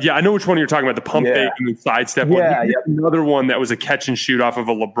the I know which one you're talking about, the pump fake and the sidestep one. Another one that was a catch and shoot off of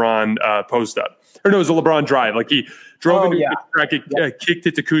a LeBron post up. Or no, it was a LeBron drive. Like, he drove into the track, kicked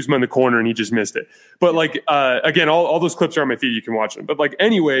it to Kuzma in the corner, and he just missed it. But again, all those clips are on my feed. You can watch them. But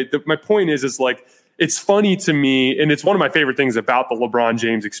anyway, my point is it's funny to me, and it's one of my favorite things about the LeBron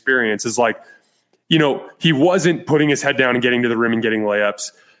James experience is he wasn't putting his head down and getting to the rim and getting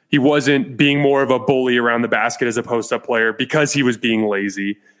layups. He wasn't being more of a bully around the basket as a post-up player because he was being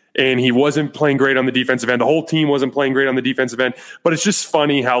lazy. And he wasn't playing great on the defensive end. The whole team wasn't playing great on the defensive end. But it's just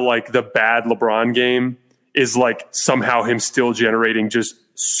funny how the bad LeBron game is somehow him still generating just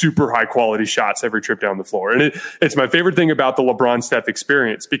super high quality shots every trip down the floor. And it's my favorite thing about the LeBron Steph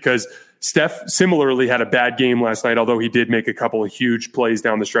experience, because Steph similarly had a bad game last night, although he did make a couple of huge plays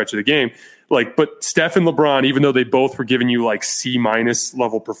down the stretch of the game. But Steph and LeBron, even though they both were giving you C-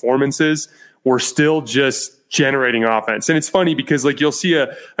 level performances, were still just generating offense. And it's funny because you'll see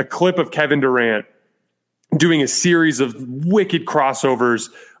a clip of Kevin Durant doing a series of wicked crossovers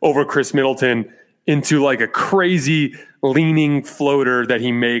over Chris Middleton into a crazy leaning floater that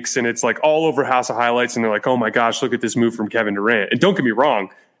he makes. And it's all over House of Highlights. And they're like, oh my gosh, look at this move from Kevin Durant. And don't get me wrong,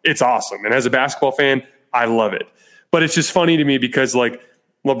 it's awesome. And as a basketball fan, I love it. But it's just funny to me because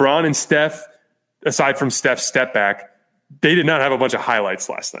LeBron and Steph, aside from Steph's step back, they did not have a bunch of highlights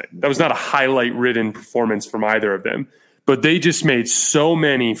last night. That was not a highlight ridden performance from either of them, but they just made so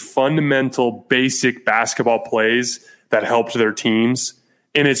many fundamental, basic basketball plays that helped their teams.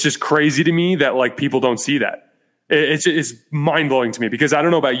 And it's just crazy to me that people don't see that. It's mind blowing to me because I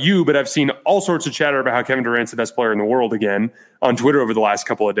don't know about you, but I've seen all sorts of chatter about how Kevin Durant's the best player in the world again on Twitter over the last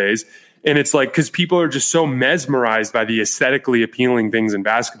couple of days. And it's because people are just so mesmerized by the aesthetically appealing things in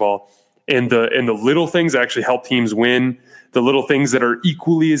basketball and the little things that actually help teams win, the little things that are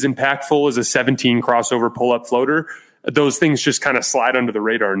equally as impactful as a 17 crossover pull up floater. Those things just kind of slide under the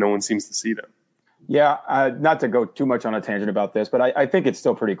radar. No one seems to see them. Yeah, not to go too much on a tangent about this, but I think it's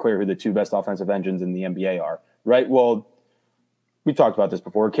still pretty clear who the 2 best offensive engines in the NBA are, right? Well, we talked about this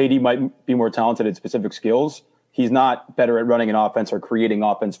before. KD might be more talented at specific skills. He's not better at running an offense or creating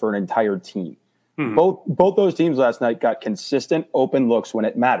offense for an entire team. Both those teams last night got consistent open looks when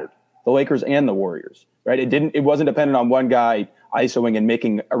it mattered. The Lakers and the Warriors, right? It wasn't dependent on one guy isoing and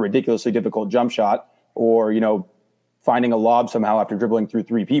making a ridiculously difficult jump shot or, finding a lob somehow after dribbling through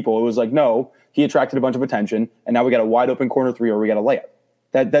 3 people. It was no, he attracted a bunch of attention, and now we got a wide open corner 3 or we got a layup.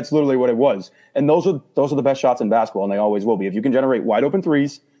 That's literally what it was. And those are the best shots in basketball, and they always will be. If you can generate wide open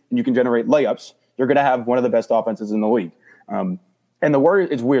 3s and you can generate layups, you're going to have one of the best offenses in the league. And the Warriors,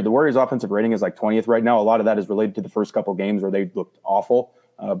 it's weird. The Warriors' offensive rating is 20th right now. A lot of that is related to the first couple games where they looked awful.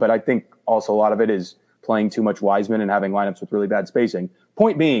 But I think also a lot of it is playing too much Wiseman and having lineups with really bad spacing.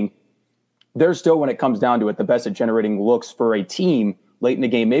 Point being, they're still, when it comes down to it, the best at generating looks for a team late in the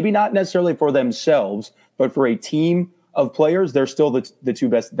game. Maybe not necessarily for themselves, but for a team of players, they're still the two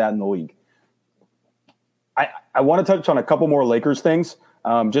best at that in the league. I want to touch on a couple more Lakers things,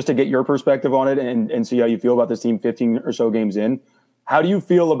 just to get your perspective on it and see how you feel about this team 15 or so games in. How do you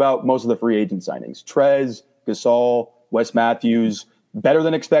feel about most of the free agent signings? Trez, Gasol, Wes Matthews, better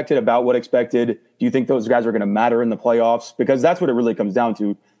than expected, about what expected? Do you think those guys are going to matter in the playoffs? Because that's what it really comes down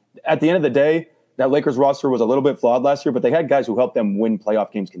to. At the end of the day, that Lakers roster was a little bit flawed last year, but they had guys who helped them win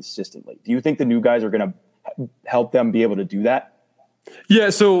playoff games consistently. Do you think the new guys are going to help them be able to do that? Yeah,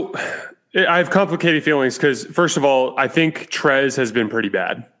 so I have complicated feelings because, first of all, I think Trez has been pretty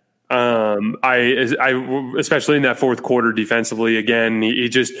bad. I especially in that fourth quarter defensively. Again,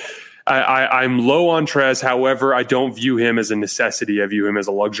 I'm low on Trez. However, I don't view him as a necessity. I view him as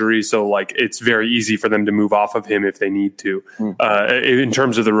a luxury. So, like, it's very easy for them to move off of him if they need to, in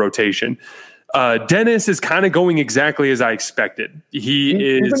terms of the rotation. Dennis is kind of going exactly as I expected.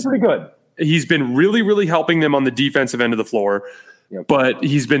 He's been pretty good. He's been really, really helping them on the defensive end of the floor. Yep. But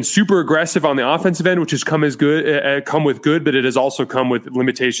he's been super aggressive on the offensive end, which has come with good, but it has also come with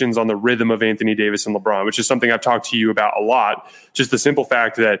limitations on the rhythm of Anthony Davis and LeBron, which is something I've talked to you about a lot. Just the simple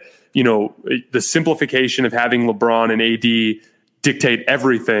fact that, the simplification of having LeBron and AD dictate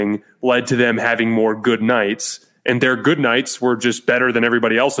everything led to them having more good nights. And their good nights were just better than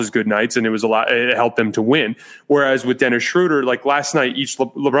everybody else's good nights, and it helped them to win. Whereas with Dennis Schroeder, like last night,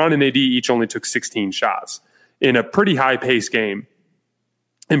 LeBron and AD each only took 16 shots in a pretty high-paced game.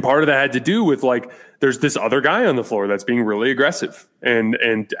 And part of that had to do with, like, there's this other guy on the floor that's being really aggressive and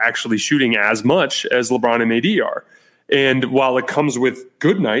actually shooting as much as LeBron and AD are. And while it comes with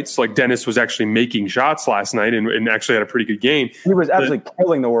good nights, like Dennis was actually making shots last night and actually had a pretty good game. He was absolutely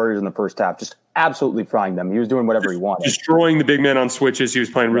killing the Warriors in the first half, just absolutely frying them. He was doing whatever he wanted. Destroying the big men on switches. He was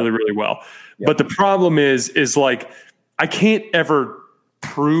playing really, really well. Yep. But the problem is like, I can't ever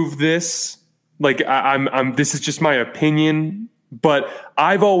prove this. Like, I'm this is just my opinion. But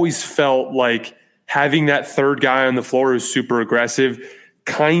I've always felt like having that third guy on the floor who's super aggressive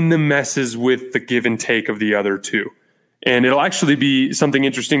kind of messes with the give and take of the other two. And it'll actually be something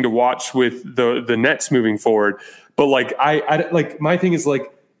interesting to watch with the Nets moving forward. But like, I like, my thing is, like,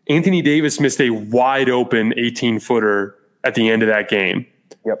 Anthony Davis missed a wide open 18-footer at the end of that game.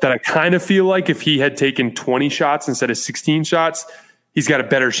 Yep. That I kind of feel like if he had taken 20 shots instead of 16 shots, he's got a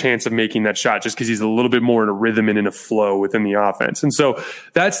better chance of making that shot just because he's a little bit more in a rhythm and in a flow within the offense. And so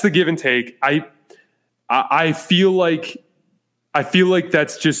that's the give and take. I feel like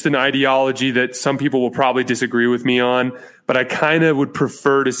that's just an ideology that some people will probably disagree with me on, but I kind of would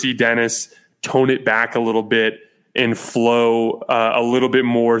prefer to see Dennis tone it back a little bit and flow a little bit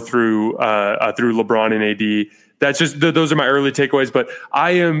more through LeBron and AD. That's just those are my early takeaways, but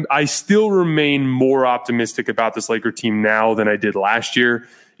I still remain more optimistic about this Laker team now than I did last year,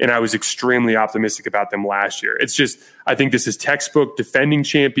 and I was extremely optimistic about them last year. It's just, I think this is textbook defending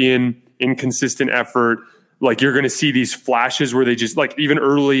champion, inconsistent effort. Like, you're going to see these flashes where they just, like, even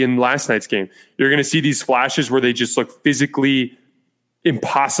early in last night's game, you're going to see these flashes where they just look physically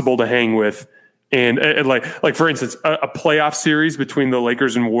impossible to hang with. And like for instance, a playoff series between the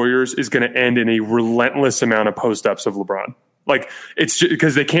Lakers and Warriors is going to end in a relentless amount of post-ups of LeBron. Like, it's just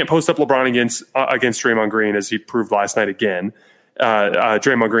because they can't post up LeBron against Draymond Green, as he proved last night again.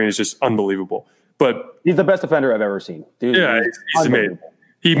 Draymond Green is just unbelievable. But he's the best defender I've ever seen. Dude, yeah, he's amazing.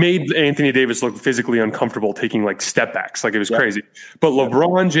 He made Anthony Davis look physically uncomfortable taking, like, step backs. Like, it was crazy. But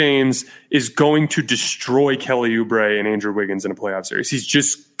LeBron James is going to destroy Kelly Oubre and Andrew Wiggins in a playoff series. He's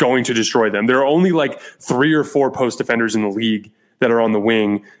just going to destroy them. There are only like 3 or 4 post defenders in the league that are on the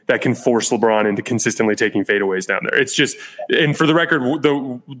wing that can force LeBron into consistently taking fadeaways down there. It's just, and for the record,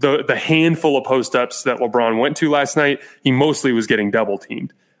 the handful of post ups that LeBron went to last night, he mostly was getting double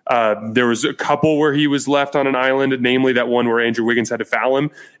teamed. There was a couple where he was left on an island, namely that one where Andrew Wiggins had to foul him.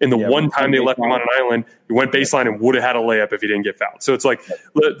 And the one time they left him on an island, he went baseline and would have had a layup if he didn't get fouled. So it's like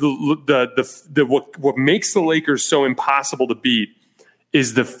what makes the Lakers so impossible to beat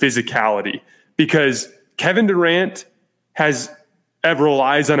is the physicality, because Kevin Durant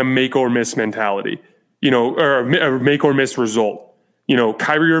relies on a make or miss mentality, or a make or miss result.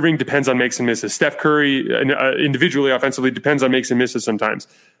 Kyrie Irving depends on makes and misses. Steph Curry individually offensively depends on makes and misses sometimes.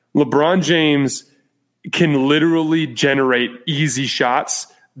 LeBron James can literally generate easy shots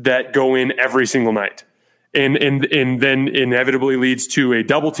that go in every single night. And then inevitably leads to a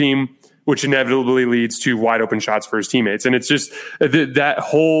double team, which inevitably leads to wide open shots for his teammates. And it's just that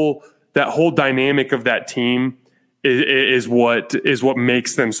whole dynamic of that team is what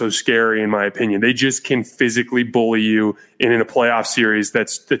makes them so scary, in my opinion. They just can physically bully you, and in a playoff series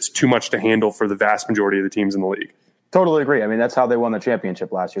that's too much to handle for the vast majority of the teams in the league. Totally agree. I mean, that's how they won the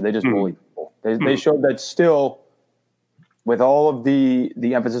championship last year. They just bullied people. They showed that still, with all of the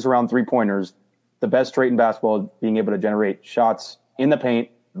emphasis around three-pointers, the best trait in basketball is being able to generate shots in the paint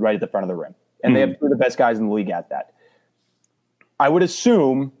right at the front of the rim. And they have two of the best guys in the league at that. I would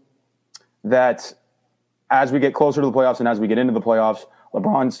assume that as we get closer to the playoffs and as we get into the playoffs,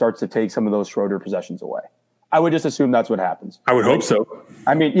 LeBron starts to take some of those Schroeder possessions away. I would just assume that's what happens. I would hope so.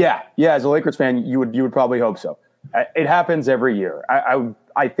 I mean, yeah. As a Lakers fan, you would probably hope so. It happens every year.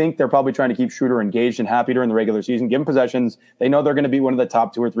 I think they're probably trying to keep Schroeder engaged and happy during the regular season, give him possessions. They know they're going to be one of the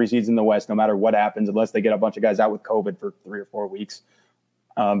top 2 or 3 seeds in the West, no matter what happens, unless they get a bunch of guys out with COVID for 3 or 4 weeks.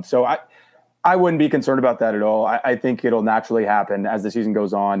 So I wouldn't be concerned about that at all. I think it'll naturally happen as the season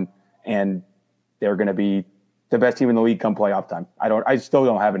goes on, and they're going to be the best team in the league come playoff time. I still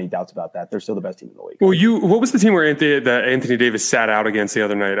don't have any doubts about that. They're still the best team in the league. Well, what was the team where Anthony Davis sat out against the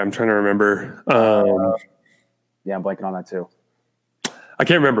other night? I'm trying to remember. Yeah, I'm blanking on that too. I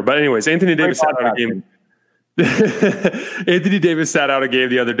can't remember, but anyways, Anthony Davis sat out a game. Anthony Davis sat out a game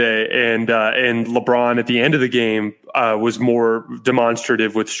the other day, and LeBron at the end of the game was more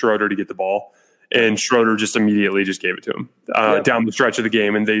demonstrative with Schroeder to get the ball, and Schroeder just immediately just gave it to him down the stretch of the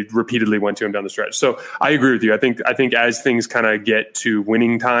game, and they repeatedly went to him down the stretch. So I agree with you. I think as things kind of get to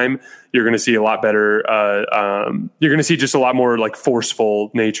winning time, you're going to see a lot better. You're going to see just a lot more like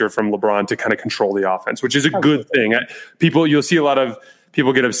forceful nature from LeBron to kind of control the offense, which is a good thing. You'll see a lot of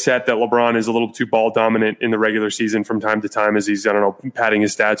people get upset that LeBron is a little too ball dominant in the regular season from time to time as he's, padding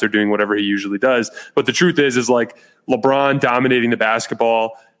his stats or doing whatever he usually does. But the truth is like LeBron dominating the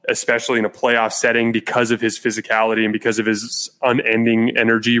basketball, especially in a playoff setting, because of his physicality and because of his unending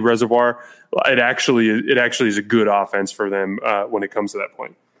energy reservoir, it actually is a good offense for them when it comes to that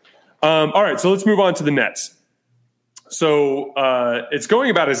point. All right, so let's move on to the Nets. So it's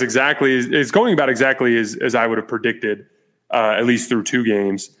going about exactly as I would have predicted. At least through 2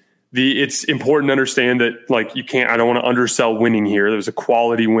 games. It's important to understand that I don't want to undersell winning here. There was a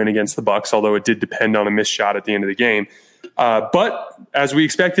quality win against the Bucks, although it did depend on a missed shot at the end of the game. But as we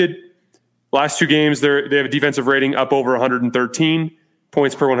expected, last 2 games, they have a defensive rating up over 113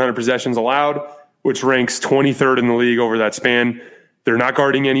 points per 100 possessions allowed, which ranks 23rd in the league over that span. They're not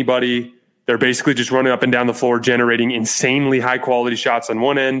guarding anybody. They're basically just running up and down the floor, generating insanely high quality shots on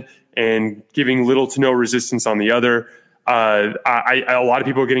one end and giving little to no resistance on the other. A lot of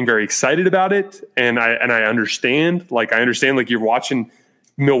people are getting very excited about it, and I understand. You're watching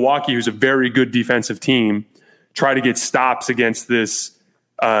Milwaukee, who's a very good defensive team, try to get stops against this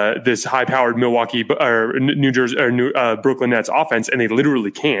high-powered Milwaukee or New Jersey or Brooklyn Nets offense, and they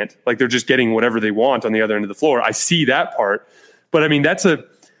literally can't. They're just getting whatever they want on the other end of the floor. I see that part, but I mean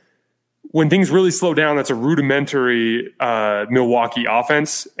when things really slow down, that's a rudimentary Milwaukee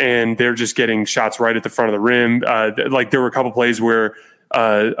offense, and they're just getting shots right at the front of the rim. There were a couple plays where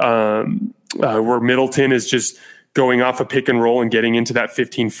Middleton is just going off a pick and roll and getting into that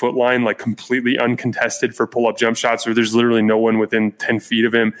 15-foot line, completely uncontested for pull-up jump shots, where there's literally no one within 10 feet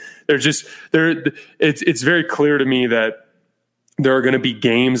of him. It's very clear to me that there are going to be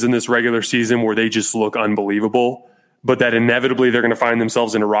games in this regular season where they just look unbelievable, but that inevitably they're going to find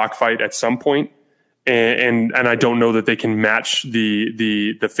themselves in a rock fight at some point. And I don't know that they can match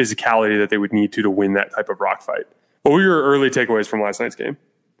the physicality that they would need to win that type of rock fight. What were your early takeaways from last night's game?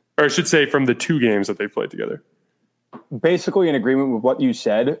 Or I should say from the 2 games that they played together? Basically in agreement with what you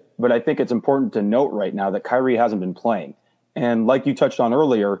said, but I think it's important to note right now that Kyrie hasn't been playing. And like you touched on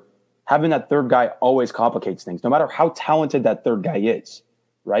earlier, having that third guy always complicates things, no matter how talented that third guy is,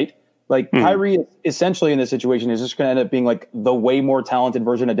 right? Kyrie essentially in this situation is just going to end up being the way more talented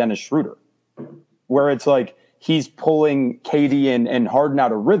version of Dennis Schroeder, where it's he's pulling KD and Harden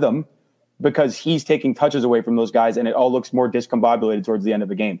out of rhythm because he's taking touches away from those guys, and it all looks more discombobulated towards the end of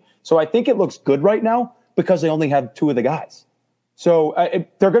the game. So I think it looks good right now because they only have 2 of the guys. So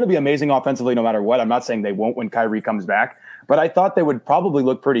they're going to be amazing offensively no matter what. I'm not saying they won't when Kyrie comes back, but I thought they would probably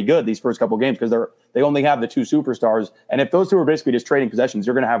look pretty good these first couple games because they only have the 2 superstars. And if those 2 are basically just trading possessions,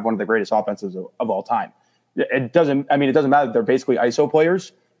 you're going to have one of the greatest offenses of all time. It doesn't matter that they're basically ISO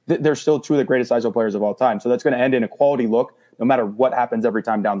players. They're still 2 of the greatest ISO players of all time. So that's going to end in a quality look no matter what happens every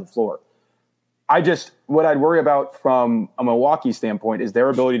time down the floor. What I'd worry about from a Milwaukee standpoint is their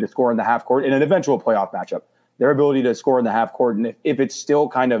ability to score in the half court in an eventual playoff matchup. Their ability to score in the half court. And if it's still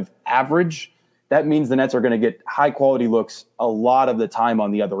kind of average, that means the Nets are going to get high quality looks a lot of the time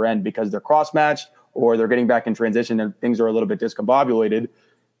on the other end because they're cross matched or they're getting back in transition and things are a little bit discombobulated.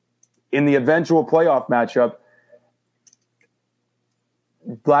 In the eventual playoff matchup,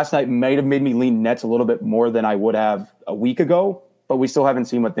 last night might have made me lean Nets a little bit more than I would have a week ago, but we still haven't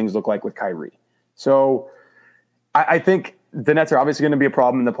seen what things look like with Kyrie. So I think the Nets are obviously going to be a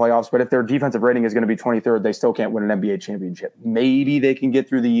problem in the playoffs, but if their defensive rating is going to be 23rd, they still can't win an NBA championship. Maybe they can get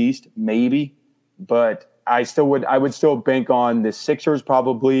through the East, maybe, but I would still bank on the Sixers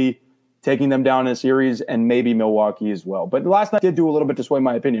probably taking them down in a series and maybe Milwaukee as well. But last night did do a little bit to sway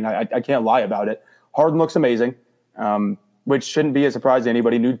my opinion. I can't lie about it. Harden looks amazing, which shouldn't be a surprise to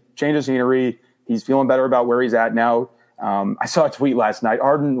anybody. New change of scenery. He's feeling better about where he's at now. I saw a tweet last night.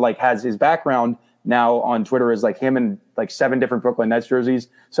 Harden has his background now on Twitter is him in 7 different Brooklyn Nets jerseys.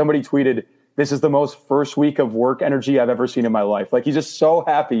 Somebody tweeted, "This is the most first week of work energy I've ever seen in my life." He's just so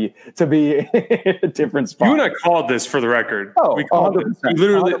happy to be in a different spot. You and I called this for the record. Oh, we called it.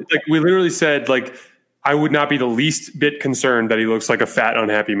 We literally said I would not be the least bit concerned that he looks like a fat,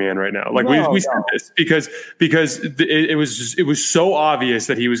 unhappy man right now. We said this because it was so obvious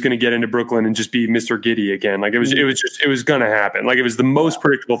that he was going to get into Brooklyn and just be Mr. Giddy again. It was going to happen. It was the most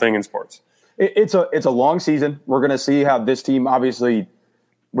predictable thing in sports. It's a long season. We're going to see how this team, obviously,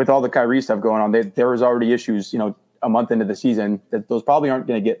 with all the Kyrie stuff going on, there was already issues, a month into the season that those probably aren't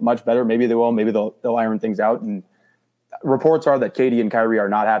going to get much better. Maybe they will. Maybe they'll iron things out. And reports are that KD and Kyrie are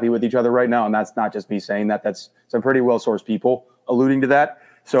not happy with each other right now. And that's not just me saying that. That's some pretty well-sourced people alluding to that.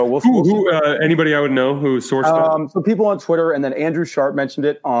 So we'll see. Anybody I would know who sourced that? So people on Twitter, and then Andrew Sharp mentioned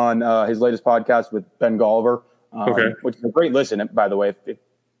it on his latest podcast with Ben Golliver, which is a great listen, by the way.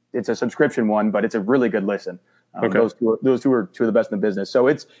 It's a subscription one, but it's a really good listen. Those two are two of the best in the business. So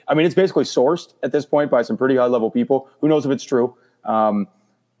it's basically sourced at this point by some pretty high level people. Who knows if it's true?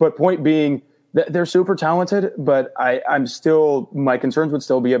 But point being, they're super talented. But my concerns would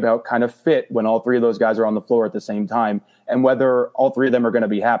still be about kind of fit when all 3 of those guys are on the floor at the same time, and whether all 3 of them are going to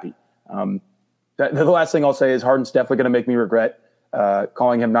be happy. The last thing I'll say is Harden's definitely going to make me regret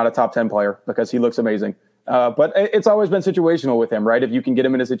calling him not a top 10 player because he looks amazing. But it's always been situational with him, right? If you can get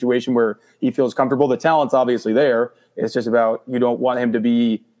him in a situation where he feels comfortable, the talent's obviously there. It's just about you don't want him to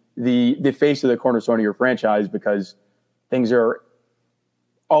be the face of the cornerstone of your franchise because things are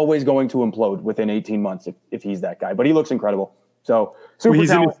always going to implode within 18 months if he's that guy. But he looks incredible. So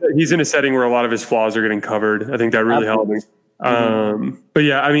he's in a setting where a lot of his flaws are getting covered. I think that really helps. But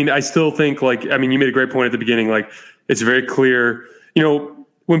yeah, I still think you made a great point at the beginning. It's very clear,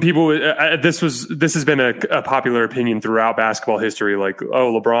 when people this has been a popular opinion throughout basketball history,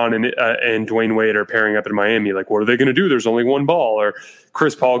 LeBron and Dwayne Wade are pairing up in Miami. What are they going to do? There's only one ball. Or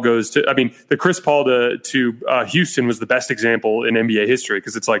Chris Paul goes to. The Chris Paul to Houston was the best example in NBA history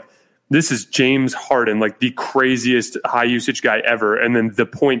because it's this is James Harden, the craziest high usage guy ever, and then the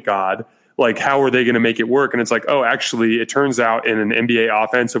point god. How are they going to make it work? And it's actually, it turns out in an NBA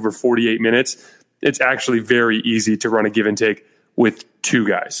offense over 48 minutes, it's actually very easy to run a give and take with 2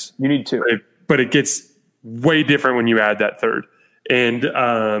 guys. You need 2. But it gets way different when you add that third. And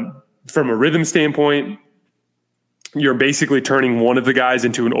from a rhythm standpoint, you're basically turning one of the guys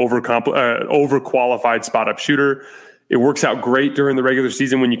into an overqualified spot-up shooter. It works out great during the regular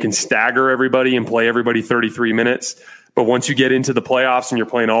season when you can stagger everybody and play everybody 33 minutes. But once you get into the playoffs and you're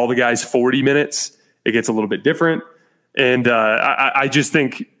playing all the guys 40 minutes, it gets a little bit different. And I just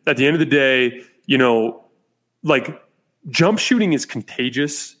think at the end of the day, jump shooting is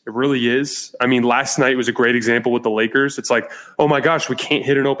contagious. It really is. Last night was a great example with the Lakers. It's oh my gosh, we can't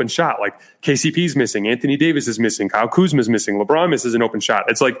hit an open shot. KCP's missing. Anthony Davis is missing. Kyle Kuzma's missing. LeBron misses an open shot.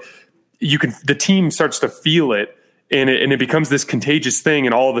 It's the team starts to feel it. And it becomes this contagious thing,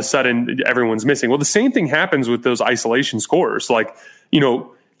 and all of a sudden everyone's missing. Well, the same thing happens with those isolation scores.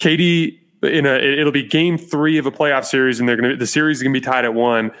 KD it'll be game 3 of a playoff series, and the series is gonna be tied at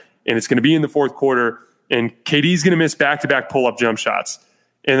 1, and it's gonna be in the 4th quarter, and KD's gonna miss back-to-back pull-up jump shots,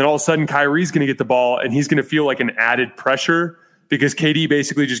 and then all of a sudden Kyrie's gonna get the ball, and he's gonna feel an added pressure because KD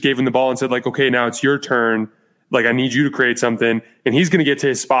basically just gave him the ball and said okay, now it's your turn. I need you to create something, and he's going to get to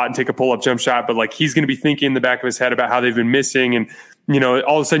his spot and take a pull-up jump shot. But he's going to be thinking in the back of his head about how they've been missing. And,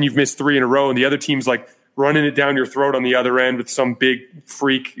 all of a sudden you've missed 3 in a row and the other team's running it down your throat on the other end with some big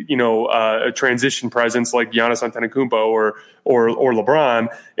freak, transition presence like Giannis Antetokounmpo or LeBron.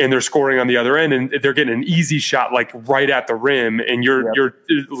 And they're scoring on the other end and they're getting an easy shot, right at the rim. And you're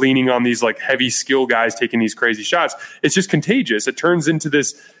leaning on these heavy skill guys taking these crazy shots. It's just contagious. It turns into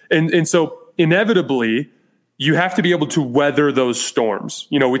this. And so inevitably, you have to be able to weather those storms.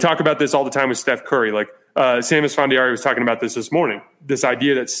 We talk about this all the time with Steph Curry. Sam Esfandiari was talking about this morning. This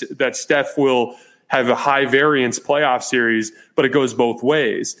idea that Steph will have a high variance playoff series, but it goes both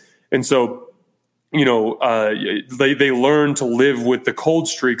ways. And so, they learn to live with the cold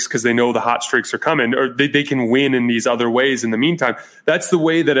streaks because they know the hot streaks are coming, or they can win in these other ways in the meantime. That's the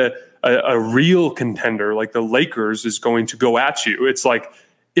way that a real contender like the Lakers is going to go at you. It's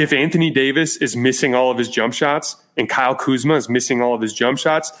if Anthony Davis is missing all of his jump shots and Kyle Kuzma is missing all of his jump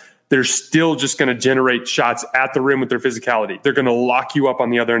shots, they're still just going to generate shots at the rim with their physicality. They're going to lock you up on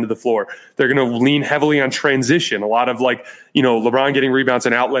the other end of the floor. They're going to lean heavily on transition. A lot of LeBron getting rebounds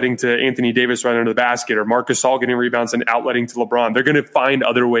and outletting to Anthony Davis right under the basket, or Marc Gasol getting rebounds and outletting to LeBron. They're going to find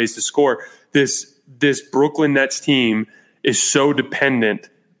other ways to score. This Brooklyn Nets team is so dependent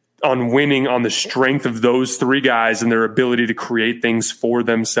on winning on the strength of those three guys and their ability to create things for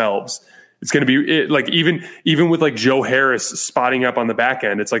themselves. It's going to be even with Joe Harris spotting up on the back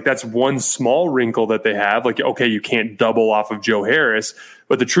end. It's that's one small wrinkle that they have. Okay, you can't double off of Joe Harris,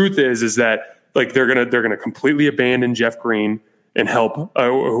 but the truth is that they're gonna completely abandon Jeff Green and help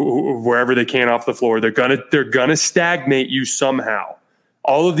wherever they can off the floor. They're gonna stagnate you somehow.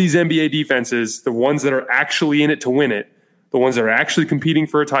 All of these NBA defenses, the ones that are actually in it to win it, the ones that are actually competing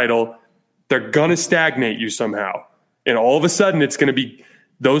for a title, they're gonna stagnate you somehow. And all of a sudden, it's gonna be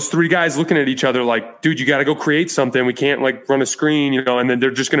those three guys looking at each other dude, you got to go create something. We can't run a screen, and then they're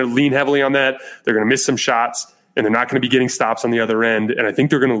just going to lean heavily on that. They're going to miss some shots, and they're not going to be getting stops on the other end. And I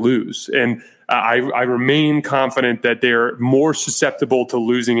think they're going to lose. And I remain confident that they're more susceptible to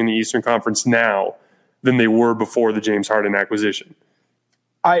losing in the Eastern Conference now than they were before the James Harden acquisition.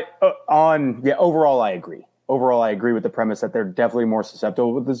 Overall, I agree. Overall, I agree with the premise that they're definitely more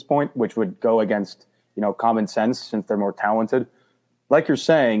susceptible at this point, which would go against, common sense since they're more talented. Like you're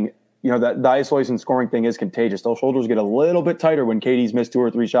saying, that the isolation scoring thing is contagious. Those shoulders get a little bit tighter when KD's missed 2 or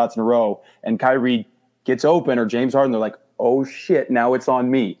 3 shots in a row and Kyrie gets open, or James Harden. They're like, oh shit, now it's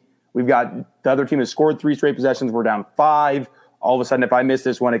on me. We've got the other team has scored 3 straight possessions. We're down 5. All of a sudden, if I miss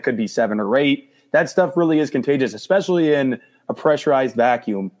this one, it could be 7 or 8. That stuff really is contagious, especially in a pressurized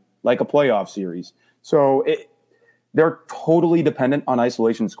vacuum like a playoff series. So they're totally dependent on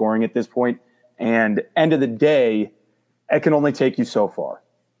isolation scoring at this point. And end of the day, it can only take you so far.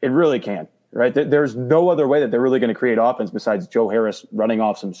 It really can, right? There's no other way that they're really going to create offense besides Joe Harris running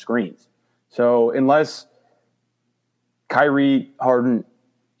off some screens. So unless Kyrie, Harden,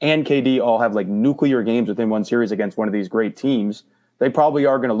 and KD all have nuclear games within one series against one of these great teams, they probably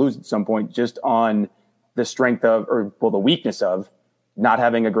are going to lose at some point just on the strength of, the weakness of not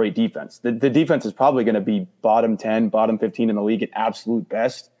having a great defense. The defense is probably going to be bottom 10, bottom 15 in the league at absolute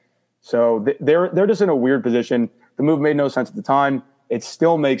best. So they're just in a weird position. The move made no sense at the time. It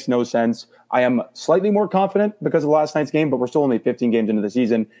still makes no sense. I am slightly more confident because of last night's game, but we're still only 15 games into the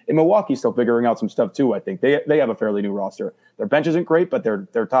season. And Milwaukee's still figuring out some stuff too, I think. They have a fairly new roster. Their bench isn't great, but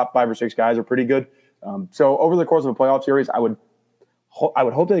their top 5 or 6 guys are pretty good. So over the course of a playoff series, I would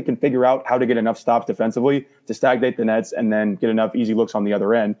hope that they can figure out how to get enough stops defensively to stagnate the Nets and then get enough easy looks on the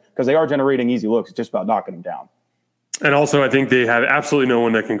other end, because they are generating easy looks. It's just about knocking them down. And also, I think they have absolutely no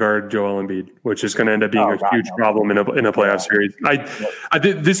one that can guard Joel Embiid, which is going to end up being a huge problem in a playoff series. I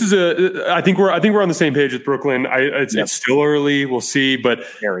think we're on the same page with Brooklyn. It's still early. We'll see, but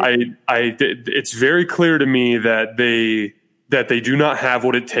it's very clear to me that they do not have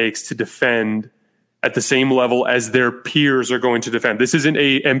what it takes to defend at the same level as their peers are going to defend. This isn't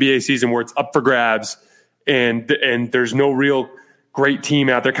a NBA season where it's up for grabs and there's no real great team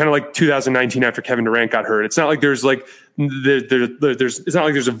out there, kind of like 2019 after Kevin Durant got hurt. It's not like there's it's not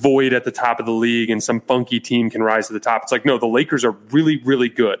like there's a void at the top of the league and some funky team can rise to the top. It's no, the Lakers are really, really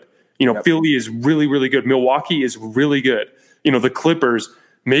good. Philly is really, really good. Milwaukee is really good. The Clippers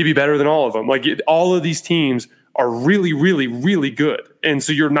maybe better than all of them. All of these teams are really, really, really good. And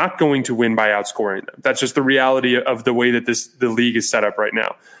so you're not going to win by outscoring them. That's just the reality of the way that the league is set up right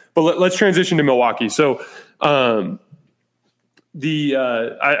now. But let's transition to Milwaukee. So, we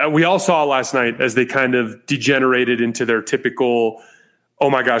all saw last night as they kind of degenerated into their typical, oh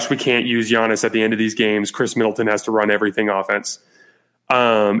my gosh, we can't use Giannis at the end of these games. Chris Middleton has to run everything offense.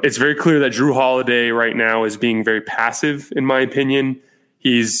 It's very clear that Drew Holiday right now is being very passive, in my opinion.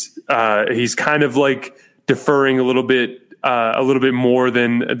 He's kind of deferring a little bit more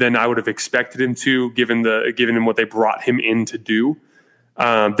than I would have expected him to, given him what they brought him in to do.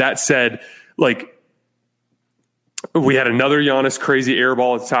 That said, we had another Giannis crazy air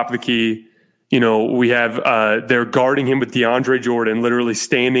ball at the top of the key. We have they're guarding him with DeAndre Jordan, literally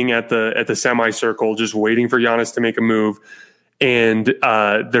standing at the semicircle, just waiting for Giannis to make a move. And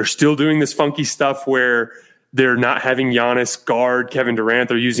they're still doing this funky stuff where they're not having Giannis guard Kevin Durant.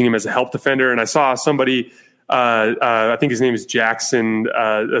 They're using him as a help defender. And I saw somebody, I think his name is Jackson,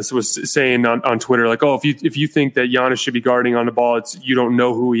 was saying on Twitter, if you think that Giannis should be guarding on the ball, you don't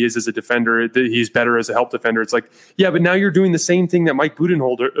know who he is as a defender. He's better as a help defender. It's yeah, but now you're doing the same thing that Mike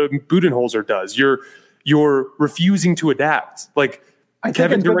Budenholzer does. You're refusing to adapt.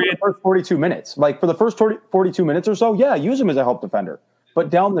 Kevin Durant for the first 42 minutes. For the first 42 minutes or so, yeah, use him as a help defender. but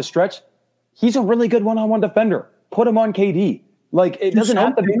down the stretch, he's a really good one-on-one defender. Put him on KD. Like, it doesn't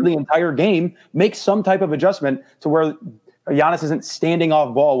have to be for the entire game. Make some type of adjustment to where Giannis isn't standing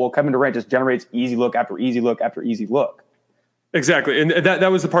off ball while Kevin Durant just generates easy look after easy look after easy look. Exactly. And that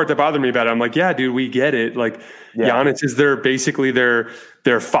was the part that bothered me about it. I'm like, yeah, dude, we get it. Like, Giannis is basically their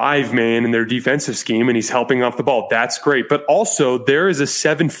 5-man in their defensive scheme, and he's helping off the ball. That's great. But also, there is a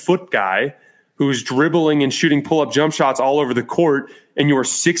 7-foot guy who's dribbling and shooting pull-up jump shots all over the court, and your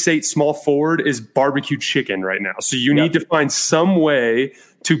 6'8" small forward is barbecue chicken right now. So you need to find some way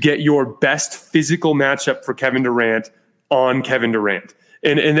to get your best physical matchup for Kevin Durant on Kevin Durant.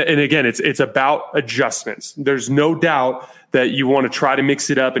 And again, it's about adjustments. There's no doubt that you want to try to mix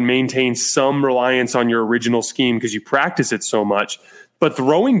it up and maintain some reliance on your original scheme because you practice it so much. But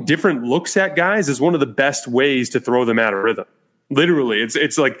throwing different looks at guys is one of the best ways to throw them out of rhythm. Literally,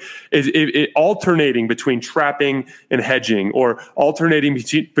 it's like alternating between trapping and hedging, or alternating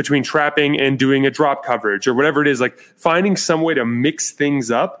between trapping and doing a drop coverage, or whatever it is. Like, finding some way to mix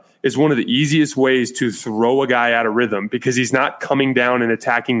things up is one of the easiest ways to throw a guy out of rhythm, because he's not coming down and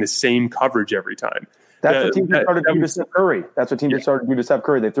attacking the same coverage every time. That's what teams started to do to Steph Curry. That's what teams started to do to Steph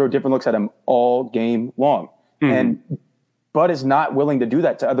Curry. They throw different looks at him all game long. Mm-hmm. And Bud is not willing to do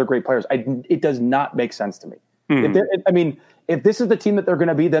that to other great players. It does not make sense to me. Mm-hmm. If this is the team that they're going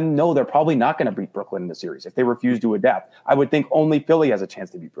to be, then no, they're probably not going to beat Brooklyn in the series if they refuse to adapt. I would think only Philly has a chance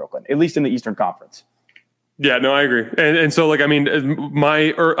to beat Brooklyn, at least in the Eastern Conference. Yeah, no, I agree. And so, like, I mean,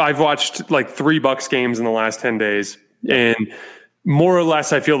 I've watched like 3 Bucks games in the last 10 days, and more or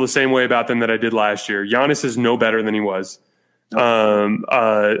less I feel the same way about them that I did last year. Giannis is no better than he was.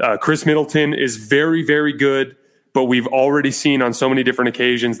 Chris Middleton is very, very good, but we've already seen on so many different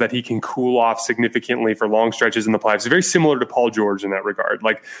occasions that he can cool off significantly for long stretches in the playoffs. It's very similar to Paul George in that regard.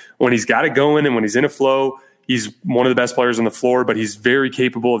 Like, when he's got it going and when he's in a flow, he's one of the best players on the floor, but he's very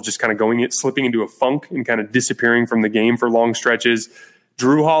capable of just kind of slipping into a funk and kind of disappearing from the game for long stretches.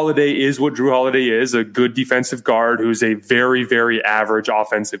 Drew Holiday is what Drew Holiday is, a good defensive guard who's a very, very average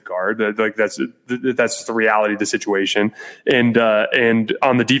offensive guard. Like, that's the reality of the situation. And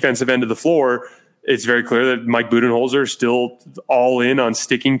on the defensive end of the floor, it's very clear that Mike Budenholzer is still all in on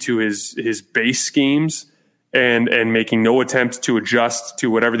sticking to his base schemes and making no attempt to adjust to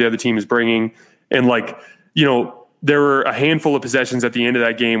whatever the other team is bringing. And, like, you know, there were a handful of possessions at the end of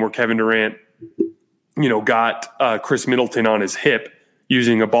that game where Kevin Durant, you know, got Chris Middleton on his hip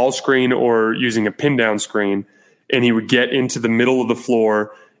using a ball screen or using a pin down screen, and he would get into the middle of the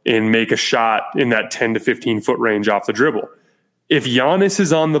floor and make a shot in that 10 to 15 foot range off the dribble. If Giannis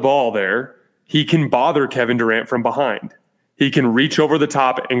is on the ball there, he can bother Kevin Durant from behind. He can reach over the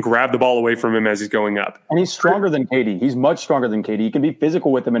top and grab the ball away from him as he's going up. And he's stronger than KD. He's much stronger than KD. He can be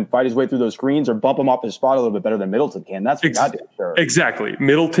physical with him and fight his way through those screens or bump him off his spot a little bit better than Middleton can. That's for goddamn sure. Exactly.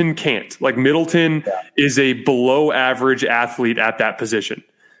 Middleton can't. Like, Middleton is a below average athlete at that position.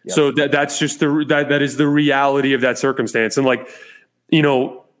 Yep. So that's just that is the reality of that circumstance. And, like, you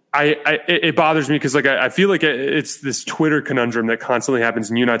know, it bothers me because, like, I feel like it's this Twitter conundrum that constantly happens,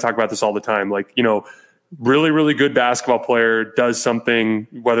 and you and I talk about this all the time. Like, you know, really, really good basketball player does something,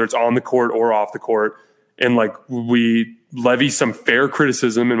 whether it's on the court or off the court, and, like, we levy some fair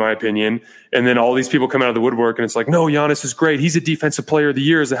criticism, in my opinion, and then all these people come out of the woodwork, and it's like, no, Giannis is great. He's a defensive player of the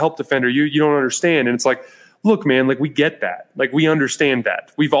year as a help defender. You don't understand. And it's like, look, man, like, we get that. Like, we understand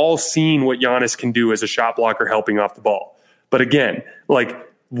that. We've all seen what Giannis can do as a shot blocker helping off the ball. But again, like,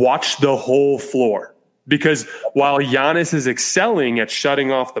 watch the whole floor, because while Giannis is excelling at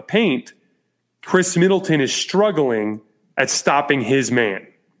shutting off the paint, Chris Middleton is struggling at stopping his man,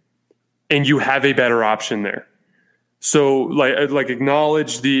 and you have a better option there. So, like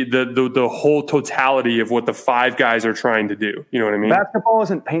acknowledge the whole totality of what the 5 guys are trying to do. You know what I mean? Basketball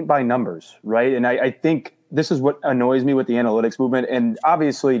isn't paint by numbers, right? And I think this is what annoys me with the analytics movement. And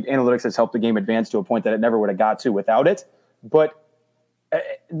obviously, analytics has helped the game advance to a point that it never would have got to without it. But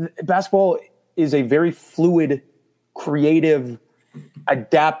basketball is a very fluid, creative,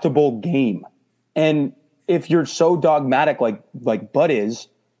 adaptable game. And if you're so dogmatic like Bud is,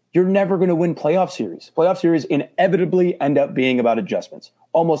 you're never going to win playoff series. Playoff series inevitably end up being about adjustments.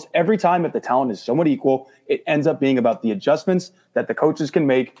 Almost every time, if the talent is somewhat equal, it ends up being about the adjustments that the coaches can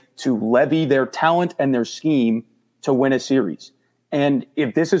make to levy their talent and their scheme to win a series. And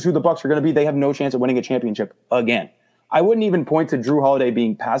if this is who the Bucks are going to be, they have no chance of winning a championship again. I wouldn't even point to Drew Holiday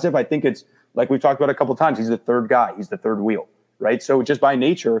being passive. I think it's, like we've talked about a couple of times, he's the third guy. He's the third wheel, right? So just by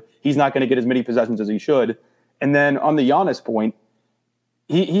nature, he's not going to get as many possessions as he should. And then on the Giannis point,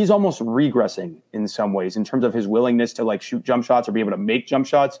 he's almost regressing in some ways in terms of his willingness to, like, shoot jump shots or be able to make jump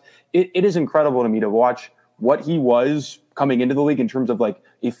shots. It is incredible to me to watch what he was coming into the league in terms of like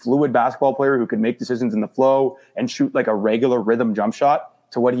a fluid basketball player who could make decisions in the flow and shoot like a regular rhythm jump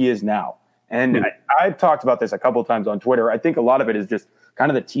shot to what he is now. And I've talked about this a couple of times on Twitter. I think a lot of it is just kind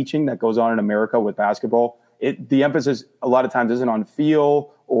of the teaching that goes on in America with basketball. The emphasis a lot of times isn't on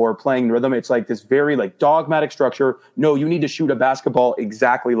feel or playing rhythm. It's like this very like dogmatic structure. No, you need to shoot a basketball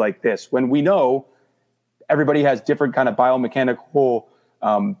exactly like this. When we know everybody has different kind of biomechanical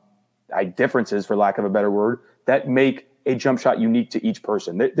differences, for lack of a better word, that make a jump shot unique to each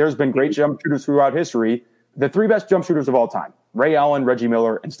person. There's been great jump shooters throughout history. The three best jump shooters of all time, Ray Allen, Reggie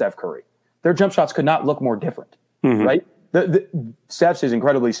Miller, and Steph Curry. Their jump shots could not look more different, right? Steph's is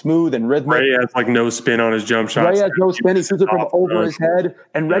incredibly smooth and rhythmic. Ray has like no spin on his jump shots. Ray has no spin. He shoots it from over his head,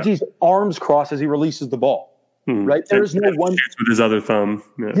 and Reggie's arms cross as he releases the ball. Right? There's no one shoots with his other thumb.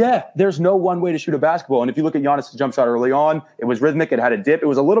 Yeah, there's no one way to shoot a basketball. And if you look at Giannis' jump shot early on, it was rhythmic. It had a dip. It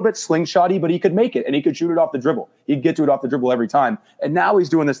was a little bit slingshotty, but he could make it, and he could shoot it off the dribble. He'd get to it off the dribble every time. And now he's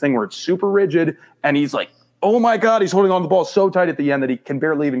doing this thing where it's super rigid, and he's like, oh my God, he's holding on to the ball so tight at the end that he can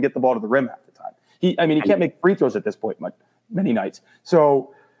barely even get the ball to the rim half the time. He can't make free throws at this point many nights.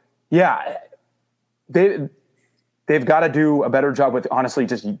 So, yeah, they've got to do a better job with, honestly,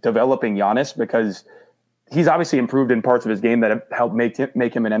 just developing Giannis, because he's obviously improved in parts of his game that have helped make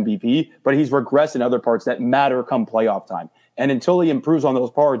him an MVP, but he's regressed in other parts that matter come playoff time. And until he improves on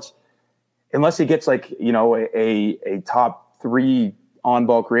those parts, unless he gets like, a top 3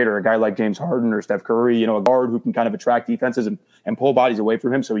 on-ball creator, a guy like James Harden or Steph Curry, a guard who can kind of attract defenses and pull bodies away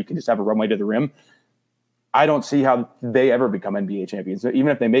from him so he can just have a runway to the rim, I don't see how they ever become NBA champions, even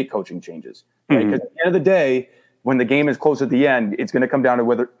if they make coaching changes. Right? Because at the end of the day, when the game is close at the end, it's going to come down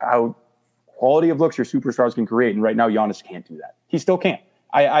to how quality of looks your superstars can create. And right now, Giannis can't do that. He still can't.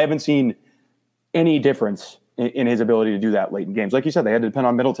 I haven't seen any difference in his ability to do that late in games. Like you said, they had to depend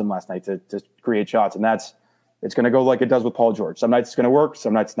on Middleton last night to create shots. And it's going to go like it does with Paul George. Some nights it's going to work.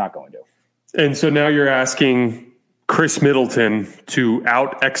 Some nights it's not going to. And so now you're asking Chris Middleton to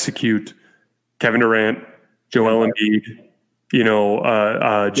out-execute Kevin Durant, Joel Embiid,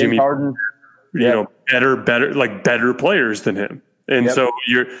 Jimmy Harden, better players than him. And so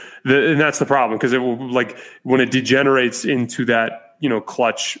and that's the problem, because it will, like, when it degenerates into that,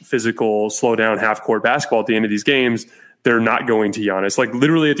 clutch, physical, slow down, half court basketball at the end of these games, they're not going to Giannis. Like,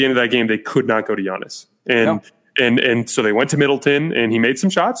 literally at the end of that game, they could not go to Giannis. And so they went to Middleton, and he made some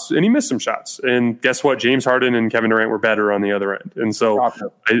shots and he missed some shots. And guess what? James Harden and Kevin Durant were better on the other end. And so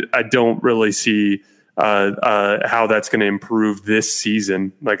I don't really see how that's going to improve this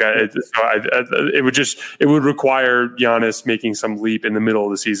season. Like, it would require Giannis making some leap in the middle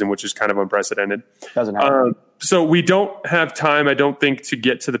of the season, which is kind of unprecedented. Doesn't happen. So we don't have time, I don't think, to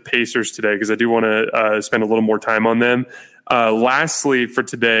get to the Pacers today, because I do want to spend a little more time on them. Lastly, for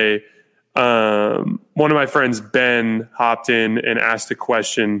today, one of my friends, Ben, hopped in and asked a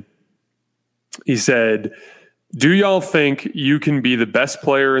question. He said, do y'all think you can be the best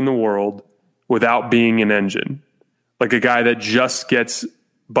player in the world without being an engine? Like a guy that just gets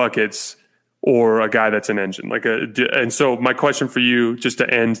buckets, or a guy that's an engine? And so my question for you, just to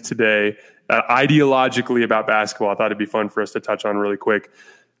end today, ideologically about basketball, I thought it'd be fun for us to touch on really quick.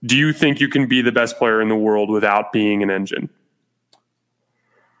 Do you think you can be the best player in the world without being an engine?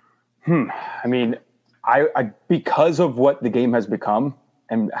 I mean, I because of what the game has become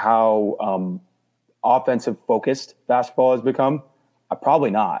and how offensive focused basketball has become,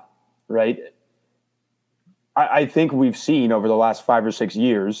 probably not, right? I think we've seen over the last 5 or 6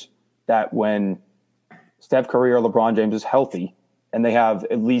 years that when Steph Curry or LeBron James is healthy and they have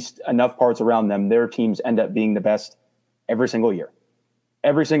at least enough parts around them, their teams end up being the best every single year.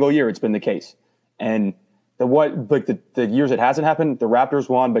 Every single year it's been the case. And the years it hasn't happened, the Raptors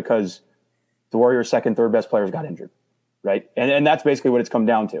won because the Warriors' second, third best players got injured, right? And that's basically what it's come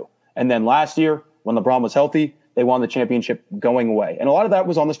down to. And then last year, when LeBron was healthy, they won the championship going away. And a lot of that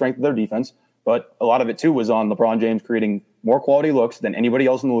was on the strength of their defense, but a lot of it too was on LeBron James creating more quality looks than anybody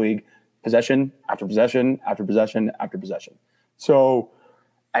else in the league, possession after possession after possession after possession. So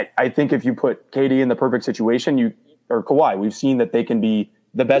I think if you put KD in the perfect situation, or Kawhi, we've seen that they can be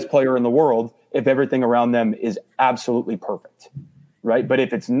the best player in the world if everything around them is absolutely perfect, right? But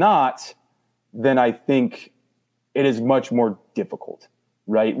if it's not, then I think it is much more difficult,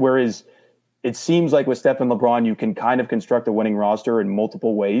 right? Whereas it seems like with Steph and LeBron, you can kind of construct a winning roster in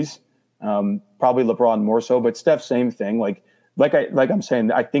multiple ways. Probably LeBron more so, but Steph, same thing. Like I'm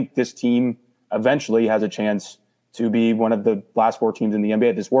saying, I think this team eventually has a chance to be one of the last 4 teams in the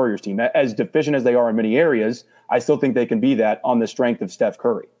NBA. This Warriors team, as deficient as they are in many areas, I still think they can be that on the strength of Steph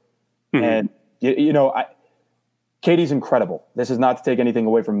Curry. Mm-hmm. And KD's incredible. This is not to take anything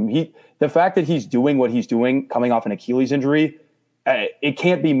away from him. The fact that he's doing what he's doing, coming off an Achilles injury, it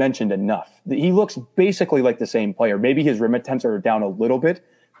can't be mentioned enough. He looks basically like the same player. Maybe his rim attempts are down a little bit,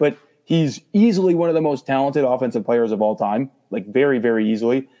 but he's easily one of the most talented offensive players of all time, like very, very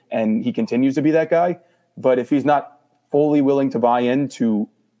easily, and he continues to be that guy. But if he's not fully willing to buy in to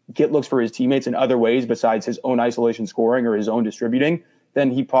get looks for his teammates in other ways besides his own isolation scoring or his own distributing, then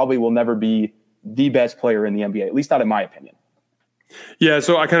he probably will never be the best player in the NBA, at least not in my opinion. Yeah,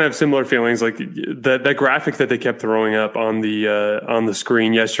 so I kind of have similar feelings. Like that graphic that they kept throwing up on the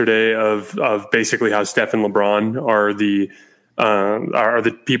screen yesterday of basically how Steph and LeBron are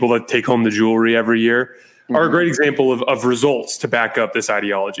the people that take home the jewelry every year are a great example of results to back up this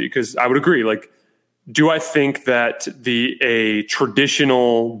ideology. Because I would agree. Like, do I think that a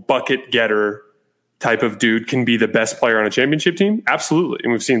traditional bucket getter type of dude can be the best player on a championship team? Absolutely.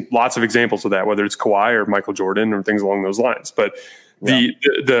 And we've seen lots of examples of that, whether it's Kawhi or Michael Jordan or things along those lines. But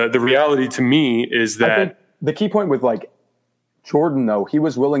the reality to me is that I think the key point with like Jordan, though, he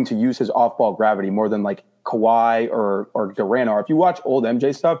was willing to use his off-ball gravity more than like Kawhi or Durant are. If you watch old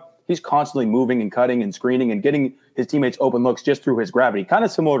MJ stuff, he's constantly moving and cutting and screening and getting his teammates open looks just through his gravity. Kind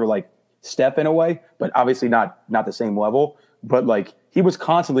of similar to like Steph in a way, but obviously not the same level. But like he was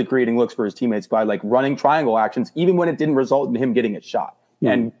constantly creating looks for his teammates by like running triangle actions, even when it didn't result in him getting a shot.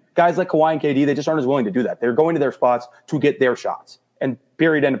 And guys like Kawhi and KD, they just aren't as willing to do that. They're going to their spots to get their shots, and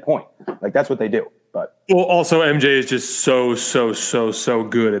period, end of point. Like that's what they do. But well, also MJ is just so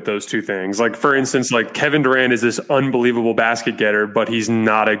good at those two things. Like for instance, like Kevin Durant is this unbelievable basket getter, but he's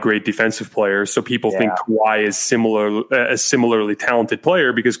not a great defensive player. So people think Kawhi is a similarly talented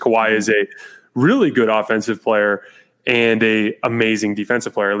player because Kawhi is a really good offensive player and a amazing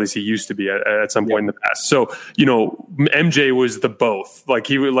defensive player. At least he used to be at some point in the past. So, you know, MJ was the both. Like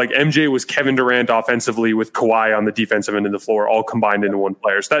MJ was Kevin Durant offensively with Kawhi on the defensive end of the floor, all combined into one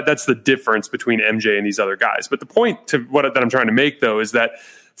player. So that's the difference between MJ and these other guys. But the point that I'm trying to make though is that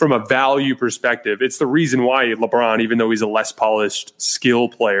from a value perspective, it's the reason why LeBron, even though he's a less polished skill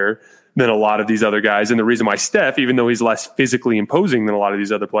player than a lot of these other guys, and the reason why Steph, even though he's less physically imposing than a lot of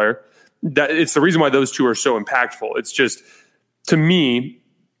these other players, that it's the reason why those two are so impactful. It's just, to me,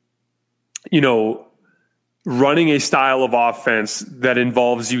 you know, running a style of offense that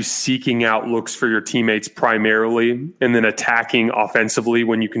involves you seeking out looks for your teammates primarily and then attacking offensively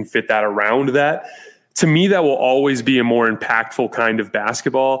when you can fit that around that. To me, that will always be a more impactful kind of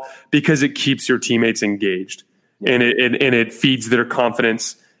basketball because it keeps your teammates engaged and it feeds their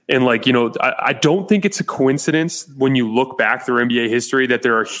confidence. And like, you know, I don't think it's a coincidence when you look back through NBA history that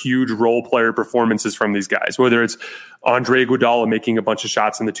there are huge role player performances from these guys, whether it's Andre Iguodala making a bunch of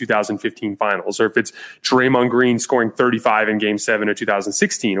shots in the 2015 finals, or if it's Draymond Green scoring 35 in Game 7 of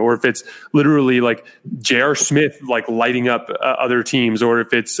 2016, or if it's literally like J.R. Smith like lighting up other teams, or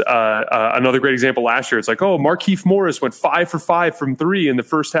if it's another great example last year, it's like, oh, Markieff Morris went 5 for 5 from 3 in the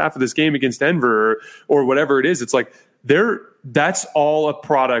first half of this game against Denver, or whatever it is. It's like that's all a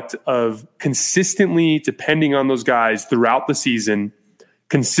product of consistently depending on those guys throughout the season,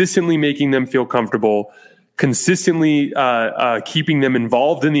 consistently making them feel comfortable, consistently keeping them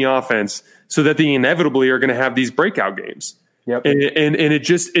involved in the offense so that they inevitably are going to have these breakout games. Yep. And it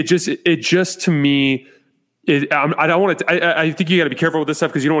just to me, I don't want to. I think you got to be careful with this stuff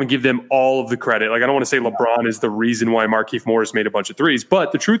because you don't want to give them all of the credit. Like I don't want to say LeBron is the reason why Markieff Morris made a bunch of threes,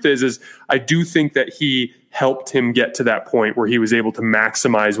 but the truth is I do think that he helped him get to that point where he was able to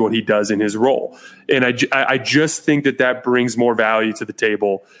maximize what he does in his role. And I just think that brings more value to the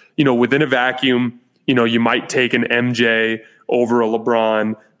table. You know, within a vacuum, you know, you might take an MJ over a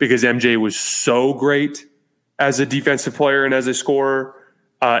LeBron because MJ was so great as a defensive player and as a scorer.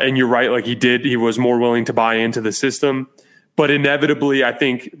 And you're right, like he was more willing to buy into the system. But inevitably, I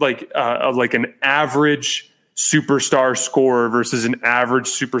think like an average superstar scorer versus an average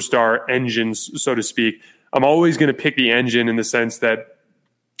superstar engine, so to speak, I'm always going to pick the engine in the sense that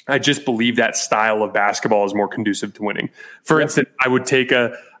I just believe that style of basketball is more conducive to winning. For instance, I would take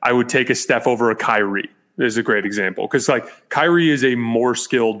a Steph over a Kyrie. Is a great example because like Kyrie is a more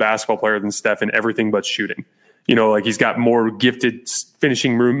skilled basketball player than Steph in everything but shooting. You know, like he's got more gifted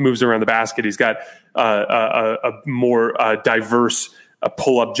finishing moves around the basket. He's got a more diverse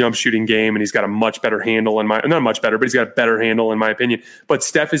pull-up jump shooting game, and he's got a much better handle not much better, but he's got a better handle in my opinion. But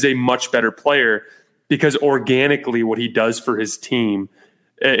Steph is a much better player because organically what he does for his team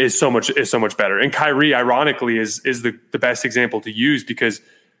is so much better. And Kyrie, ironically, is the best example to use because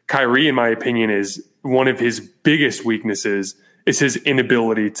Kyrie, in my opinion, is one of his biggest weaknesses is his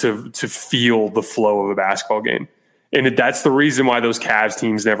inability to feel the flow of a basketball game. And that's the reason why those Cavs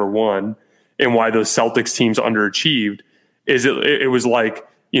teams never won and why those Celtics teams underachieved is it was like,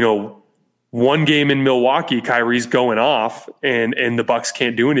 one game in Milwaukee, Kyrie's going off and the Bucks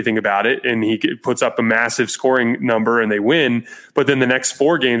can't do anything about it. And he puts up a massive scoring number and they win. But then the next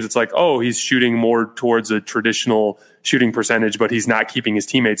 4 games, it's like, oh, he's shooting more towards a traditional shooting percentage, but he's not keeping his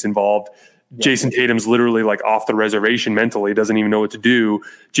teammates involved. Yeah. Jason Tatum's literally like off the reservation mentally, doesn't even know what to do.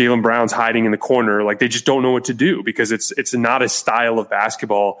 Jaylen Brown's hiding in the corner. Like they just don't know what to do because it's not a style of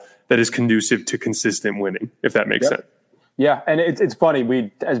basketball that is conducive to consistent winning, if that makes sense. Yeah, and it's funny.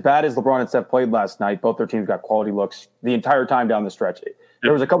 We, as bad as LeBron and Steph played last night, both their teams got quality looks the entire time down the stretch.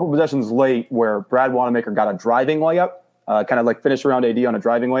 There was a couple of possessions late where Brad Wanamaker got a driving layup, kind of like finished around AD on a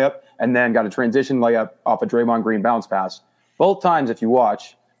driving layup, and then got a transition layup off a Draymond Green bounce pass. Both times, if you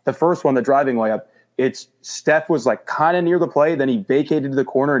watch, the first one, the driving layup, it's Steph was like kind of near the play, then he vacated to the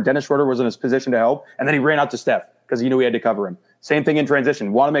corner, and Dennis Schroeder was in his position to help, and then he ran out to Steph because he knew he had to cover him. Same thing in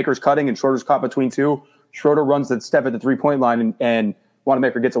transition. Wanamaker's cutting, and Schroeder's caught between two. Schroeder runs the step at the 3-point line and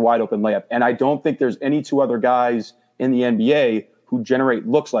Wanamaker gets a wide open layup. And I don't think there's any 2 other guys in the NBA who generate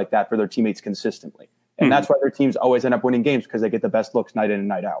looks like that for their teammates consistently. And that's why their teams always end up winning games because they get the best looks night in and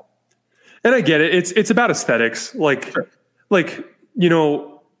night out. And I get it. It's about aesthetics. There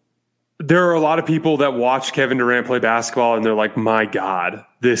are a lot of people that watch Kevin Durant play basketball and they're like, my God,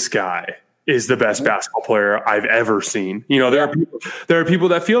 this guy is the best basketball player I've ever seen. There are people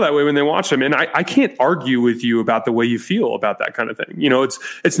that feel that way when they watch him. And I can't argue with you about the way you feel about that kind of thing.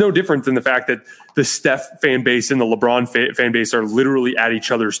 It's no different than the fact that the Steph fan base and the LeBron fan base are literally at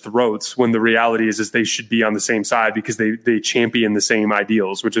each other's throats when the reality is they should be on the same side because they champion the same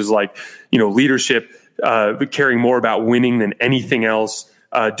ideals, which is like, leadership, caring more about winning than anything else.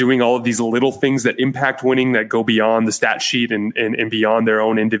 Doing all of these little things that impact winning that go beyond the stat sheet and beyond their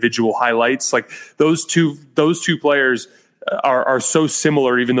own individual highlights. Like those two players are so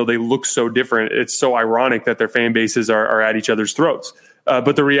similar, even though they look so different. It's so ironic that their fan bases are at each other's throats.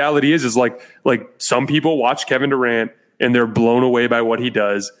 But the reality is like some people watch Kevin Durant and they're blown away by what he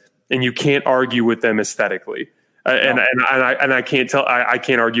does, and you can't argue with them aesthetically. And I can't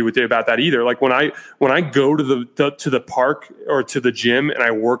argue with you about that either. Like when I go to the park or to the gym and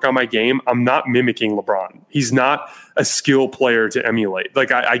I work on my game, I'm not mimicking LeBron. He's not a skill player to emulate.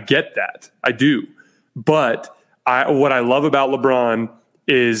 Like I get that, I do. But what I love about LeBron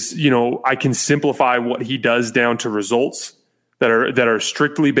is I can simplify what he does down to results that are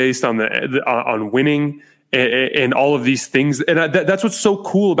strictly based on winning. And all of these things. And that's what's so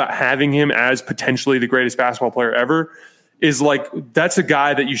cool about having him as potentially the greatest basketball player ever is like, that's a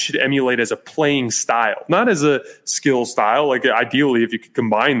guy that you should emulate as a playing style, not as a skill style. Like ideally, if you could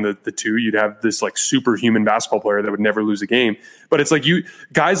combine the two, you'd have this like superhuman basketball player that would never lose a game. But it's like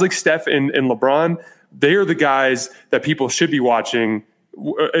guys like Steph and LeBron, they are the guys that people should be watching,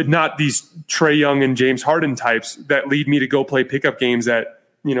 not these Trae Young and James Harden types that lead me to go play pickup games at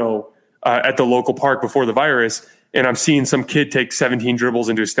the local park before the virus, and I'm seeing some kid take 17 dribbles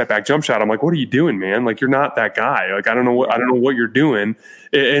into a step back jump shot. I'm like, what are you doing, man? Like, you're not that guy. Like, I don't know what you're doing.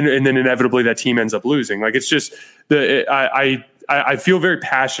 And then inevitably that team ends up losing. Like, it's just I feel very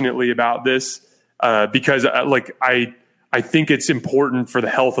passionately about this because I think it's important for the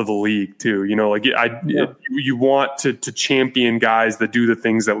health of the league too. You want to champion guys that do the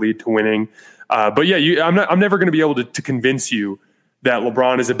things that lead to winning. But yeah, I'm never going to be able to convince you that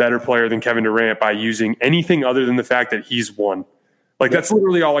LeBron is a better player than Kevin Durant by using anything other than the fact that he's won. Like that's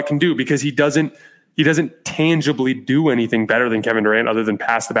literally all I can do because he doesn't tangibly do anything better than Kevin Durant other than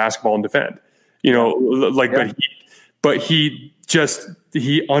pass the basketball and defend. But he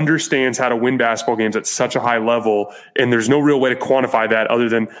understands how to win basketball games at such a high level, and there's no real way to quantify that other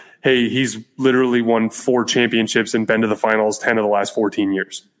than, hey, he's literally won 4 championships and been to the finals 10 of the last 14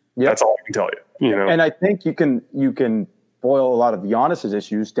 years. Yep. That's all I can tell you. And I think you can boil a lot of Giannis's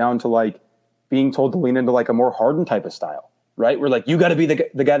issues down to like being told to lean into like a more Harden type of style, right? Where like, you got to be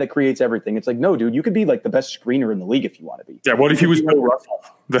the guy that creates everything. It's like, no, dude, you could be like the best screener in the league if you want to be. Yeah. What if he was Bill Russell?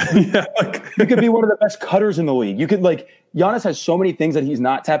 You could be one of the best cutters in the league. You could Giannis has so many things that he's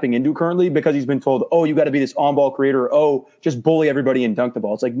not tapping into currently because he's been told, oh, you got to be this on-ball creator. Oh, just bully everybody and dunk the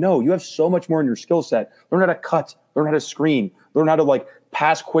ball. It's like, no, you have so much more in your skill set. Learn how to cut, learn how to screen, learn how to like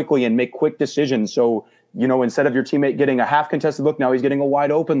pass quickly and make quick decisions. So, instead of your teammate getting a half contested look, now he's getting a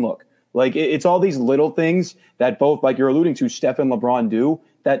wide open look. Like it's all these little things that both, like you're alluding to, Steph and LeBron do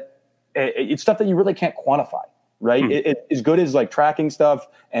that it's stuff that you really can't quantify, right? It, as good as like tracking stuff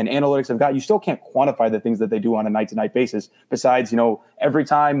and analytics have got, you still can't quantify the things that they do on a night-to-night basis. Besides, every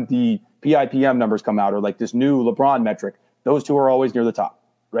time the PIPM numbers come out or like this new LeBron metric, those two are always near the top,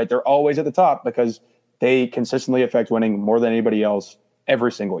 right? They're always at the top because they consistently affect winning more than anybody else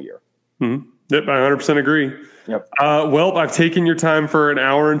every single year. Mm-hmm. Yep, I 100% agree. Yep. Well, I've taken your time for an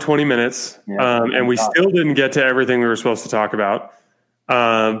hour and 20 minutes, and we still didn't get to everything we were supposed to talk about.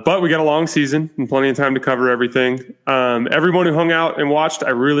 But we got a long season and plenty of time to cover everything. Everyone who hung out and watched, I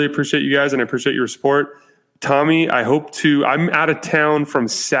really appreciate you guys and I appreciate your support. Tommy, I'm out of town from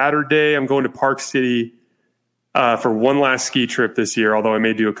Saturday. I'm going to Park City for one last ski trip this year, although I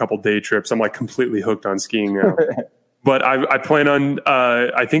may do a couple day trips. I'm like completely hooked on skiing now. But I plan on,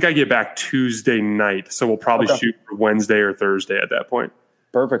 I think I get back Tuesday night. So we'll probably shoot for Wednesday or Thursday at that point.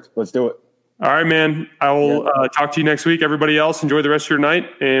 Perfect. Let's do it. All right, man. I will talk to you next week. Everybody else, enjoy the rest of your night,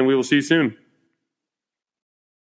 and we will see you soon.